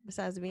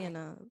 besides being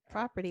a I,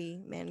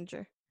 property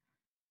manager.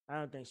 I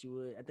don't think she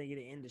would. I think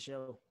it'd end the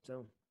show.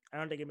 So I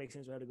don't think it makes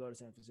sense for her to go to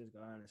San Francisco.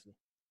 Honestly.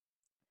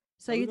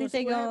 So But we're you gonna think see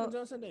they what go? happens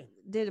on Sunday.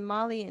 Did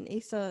Molly and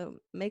Issa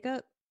make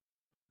up?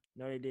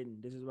 No, they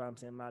didn't. This is why I'm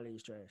saying Molly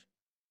is trash.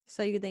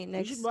 So you think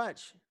You should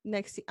watch. I'm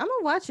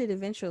gonna watch it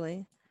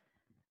eventually.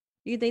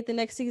 You think the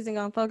next season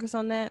gonna focus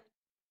on that?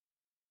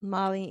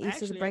 Molly and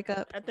Issa's Actually,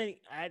 breakup? I think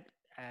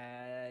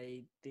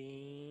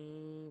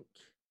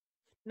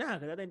nah,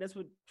 because I think that's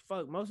what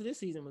fuck most of this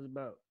season was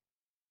about.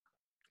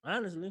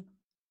 Honestly,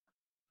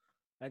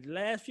 like the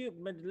last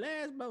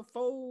about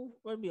four,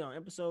 what be on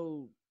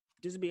episode?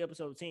 This will be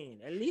episode 10.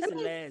 At I least the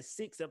mean, last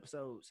 6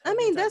 episodes I have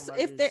been mean talking that's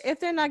about this if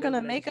they're not their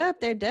gonna make relationship. up,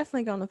 they're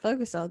definitely gonna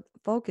focus on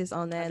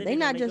I that. think They they're gonna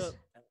not make just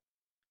up.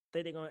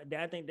 They're gonna.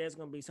 I think there's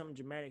gonna be something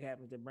dramatic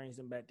happens that brings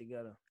them back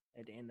together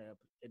at the end of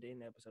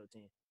episode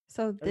 10.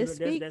 so this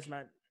That's week,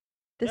 my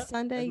this yep.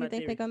 Sunday. That's You my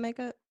think they're theory. gonna make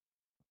up?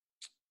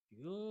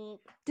 Yup.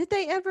 Did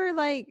they ever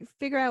like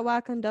figure out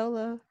why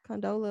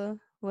Condola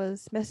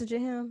was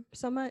messaging him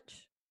so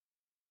much?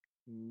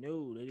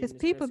 No, they Because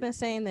didn't people discuss it. been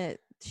saying that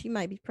she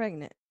might be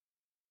pregnant.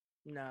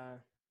 Nah,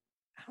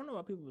 I don't know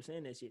why people were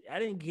saying that shit. I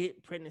didn't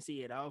get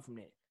pregnancy at all from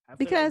that. I feel like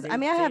Because I they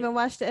mean, I said haven't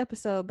watched the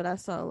episode, but I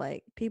saw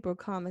like people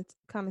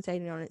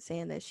commentating on it,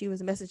 saying that she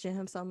was messaging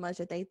him so much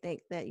that they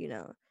think that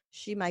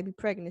she might be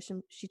pregnant.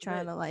 She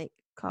trying but to like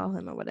call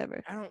him or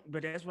whatever. I don't.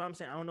 But that's what I'm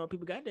saying. I don't know where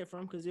people got that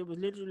from because it was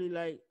literally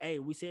like, "Hey,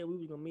 we said we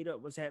was gonna meet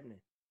up. What's happening?"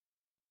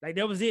 Like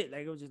that was it.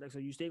 Like it was just like, so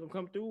you still gonna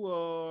come through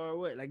or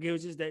what? Like it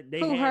was just that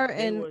Who her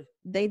they and were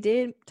they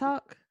did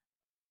talk.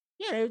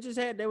 yeah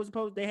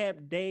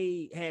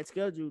they had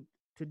scheduled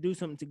to do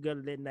something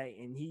together that night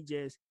and he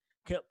just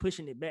kept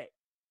pushing it back.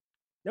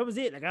 That was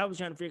it. Like I was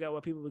trying to figure out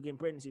where people were getting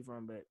pregnancy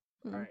from, but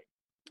all Mm. right.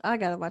 I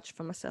gotta watch it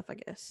for myself, I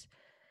guess.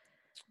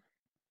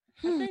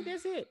 I think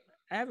that's it.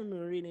 I haven't been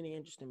reading any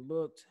interesting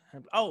books.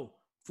 Oh,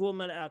 Full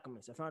Metal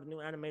Alchemist. I found a new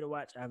anime to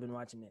watch. I've been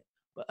watching that.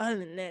 But other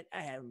than that,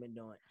 I haven't been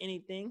doing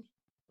anything.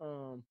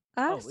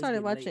 I It's started getting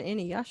late. watching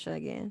Inuyasha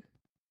again.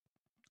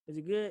 Is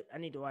it good? I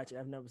need to watch it.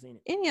 I've never seen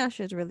it.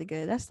 Inuyasha is really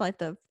good.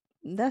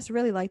 That's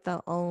really like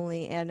the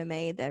only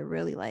anime that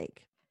really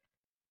like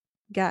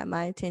got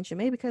my attention.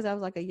 Maybe because I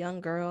was like a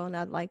young girl and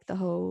I like the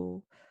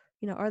whole,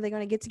 are they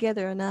gonna get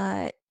together or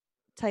not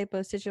type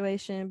of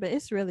situation. But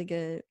it's really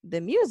good. The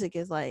music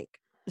is like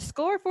the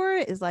score for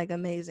it is like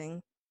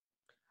amazing.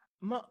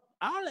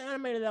 All the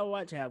anime that I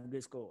watch have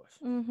good scores.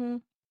 Mm-hmm.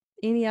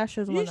 Inuyasha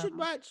is You one of should them.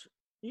 watch.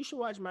 You should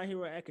watch My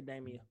Hero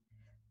Academia.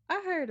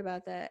 I heard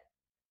about that.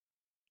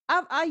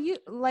 I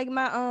like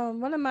my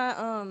one of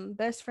my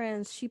best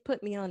friends. She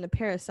put me on the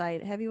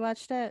Parasite. Have you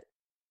watched that?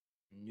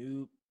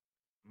 Nope.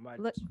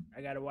 Look,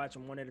 I gotta watch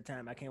them one at a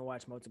time. I can't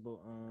watch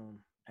multiple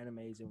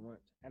animes at once.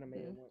 Anime at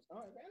mm, once.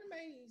 Oh,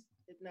 anime is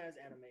it's not as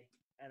anime.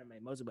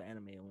 Anime multiple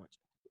anime at once.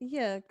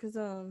 yeah, because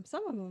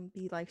some of them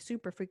be like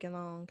super freaking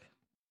long.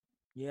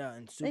 Yeah,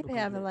 and They super be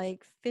having complex.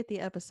 like 50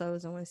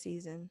 episodes in one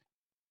season.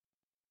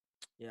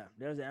 Yeah,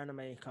 there's an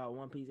anime called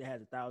One Piece that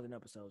has 1,000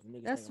 episodes. Niggas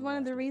think That's I'm gonna one of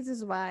watch the that.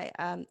 reasons why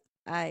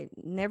I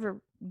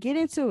never get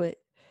into it.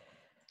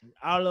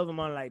 All of them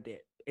are like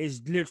that.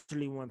 It's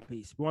literally One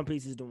Piece. One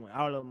Piece is the one.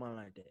 All of them are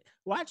like that.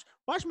 Watch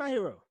My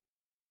Hero.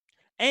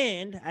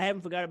 And I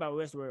haven't forgot about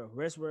Westworld.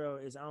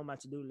 Westworld is on my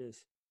to-do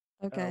list.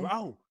 Okay,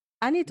 Oh,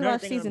 I need to another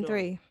watch thing I'm season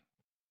doing 3.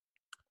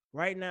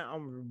 right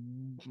now,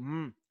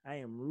 I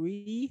am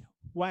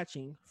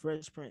re-watching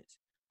Fresh Prince,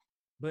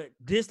 but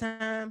this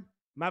time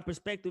my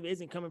perspective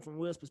isn't coming from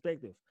Will's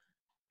perspective.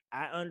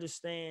 I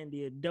understand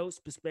the adult's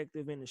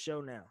perspective in the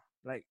show now.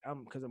 Like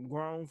because I'm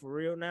grown for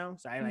real now,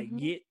 so I like Mm-hmm.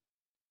 get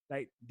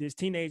like this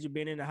teenager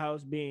being in the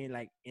house being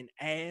like an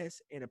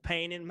ass and a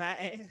pain in my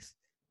ass.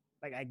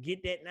 Like I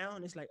get that now,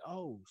 and it's like,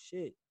 oh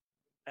shit,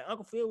 like,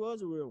 Uncle Phil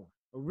was a real one,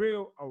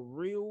 real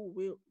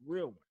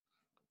one.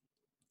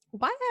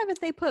 Why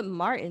haven't they put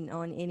Martin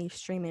on any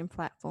streaming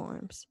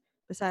platforms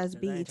besides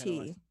Cause I ain't trying to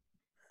watch. BET?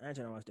 I ain't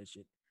trying to watch that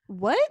shit.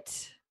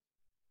 What?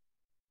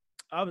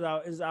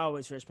 It's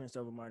always Fresh Prince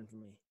over Martin for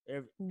me.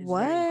 It's not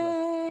even close.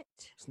 What?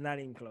 It's not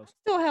even close.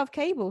 Still have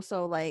cable,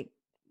 so like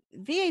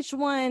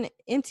VH1,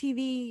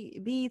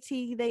 MTV,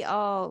 BET, they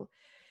all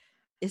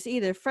it's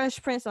either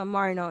Fresh Prince or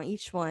Martin on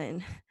each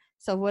one.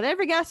 So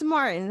whatever got some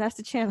Martin, that's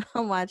the channel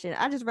I'm watching.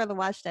 I just rather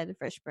watch that than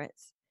Fresh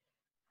Prince.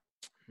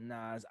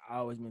 Nah, it's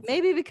always been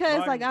Maybe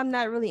because like Martin. I'm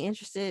not really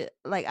interested.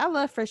 Like I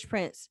love Fresh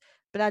Prince,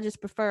 but I just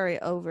prefer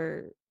it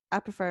over. I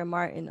prefer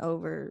Martin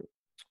over.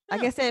 I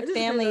Yeah, guess it that just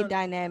depends family on.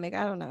 dynamic.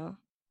 I don't know.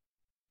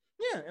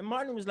 Yeah, and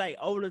Martin was like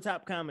over the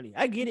top comedy.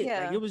 I get it. Like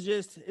Yeah. it was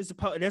just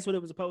that's what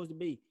it was supposed to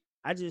be.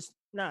 I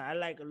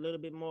like a little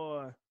bit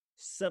more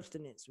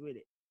substance with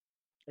it.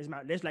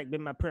 That's like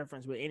been my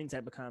preference with any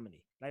type of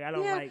comedy. Like I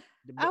don't Yeah, like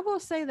I will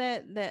say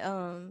that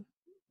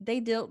they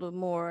dealt with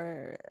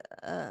more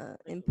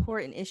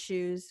important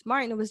issues.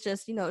 Martin was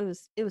just,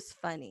 it was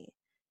funny.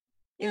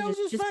 It yeah, it was was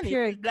just just funny. It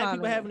pure was black people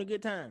comedy. having a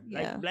good time.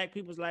 Like Yeah. black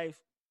people's life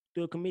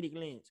through a comedic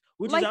lens,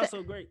 which Like is the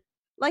also great.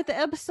 like the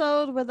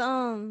episode with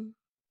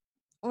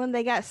when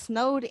they got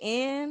snowed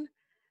in.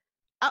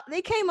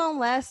 They came on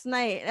last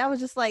night, and I was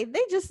just like,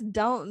 they just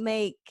don't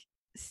make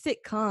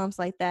sitcoms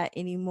like that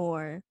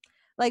anymore.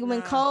 Like when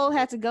Nah, Cole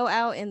had to go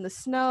out in the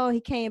snow,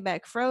 he came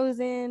back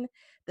frozen.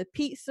 The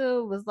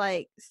pizza was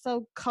like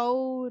so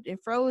cold and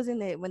frozen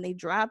that when they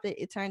dropped it,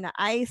 it turned to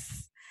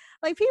ice.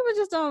 Like people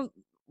just don't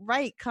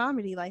write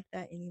comedy like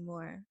that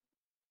anymore.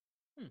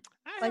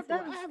 Like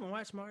that I was haven't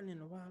watched Martin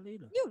in a while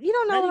either. you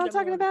don't know Maybe what I'm got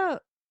me talking on.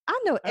 about.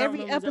 I know I don't every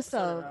remember his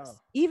episode at episode,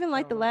 all. even I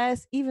like don't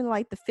remember. even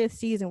like the 5th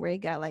season where it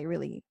got like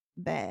really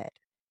bad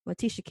when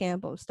Tisha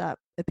Campbell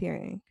stopped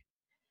appearing.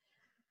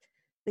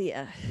 But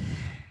yeah,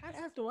 I'd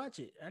have to watch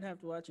it. I'd have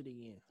to watch it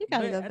again. you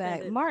gotta But go I think back.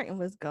 that Martin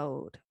was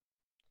gold.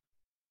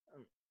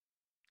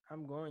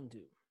 I'm going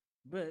to.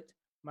 But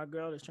my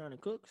girl is trying to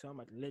cook, so I'm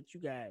about to let you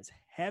guys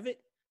have it.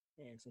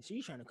 And since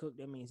she's trying to cook,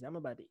 that means I'm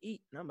about to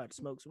eat and I'm about to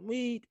smoke some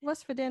weed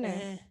What's for dinner?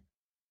 and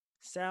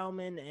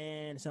salmon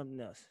and something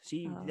else.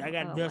 I I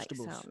got don't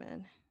vegetables. like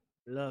salmon.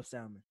 Love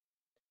salmon.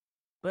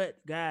 But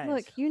guys,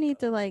 Look, you need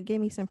to like give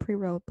me some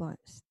pre-rolled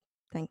blunts.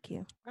 Thank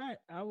you. all right,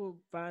 I will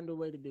find a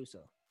way to do so.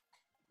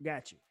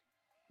 Got you.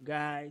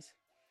 Guys,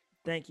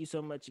 thank you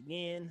so much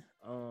again.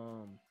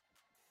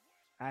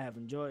 I have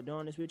enjoyed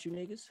doing this with you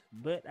niggas,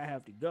 but I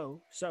have to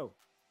go. So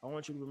I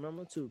want you to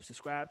remember to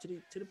subscribe to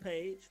the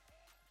page.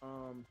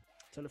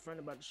 Tell a friend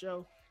about the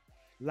show.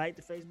 Like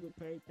the Facebook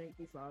page. Thank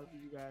you for all of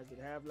you guys that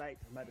have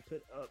liked. I'm about to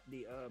put up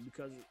the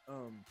because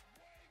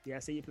I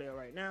see you player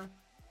right now.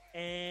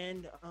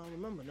 And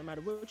remember, no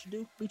matter what you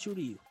do, be true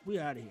to you. We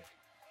out of here.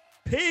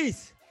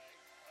 Peace.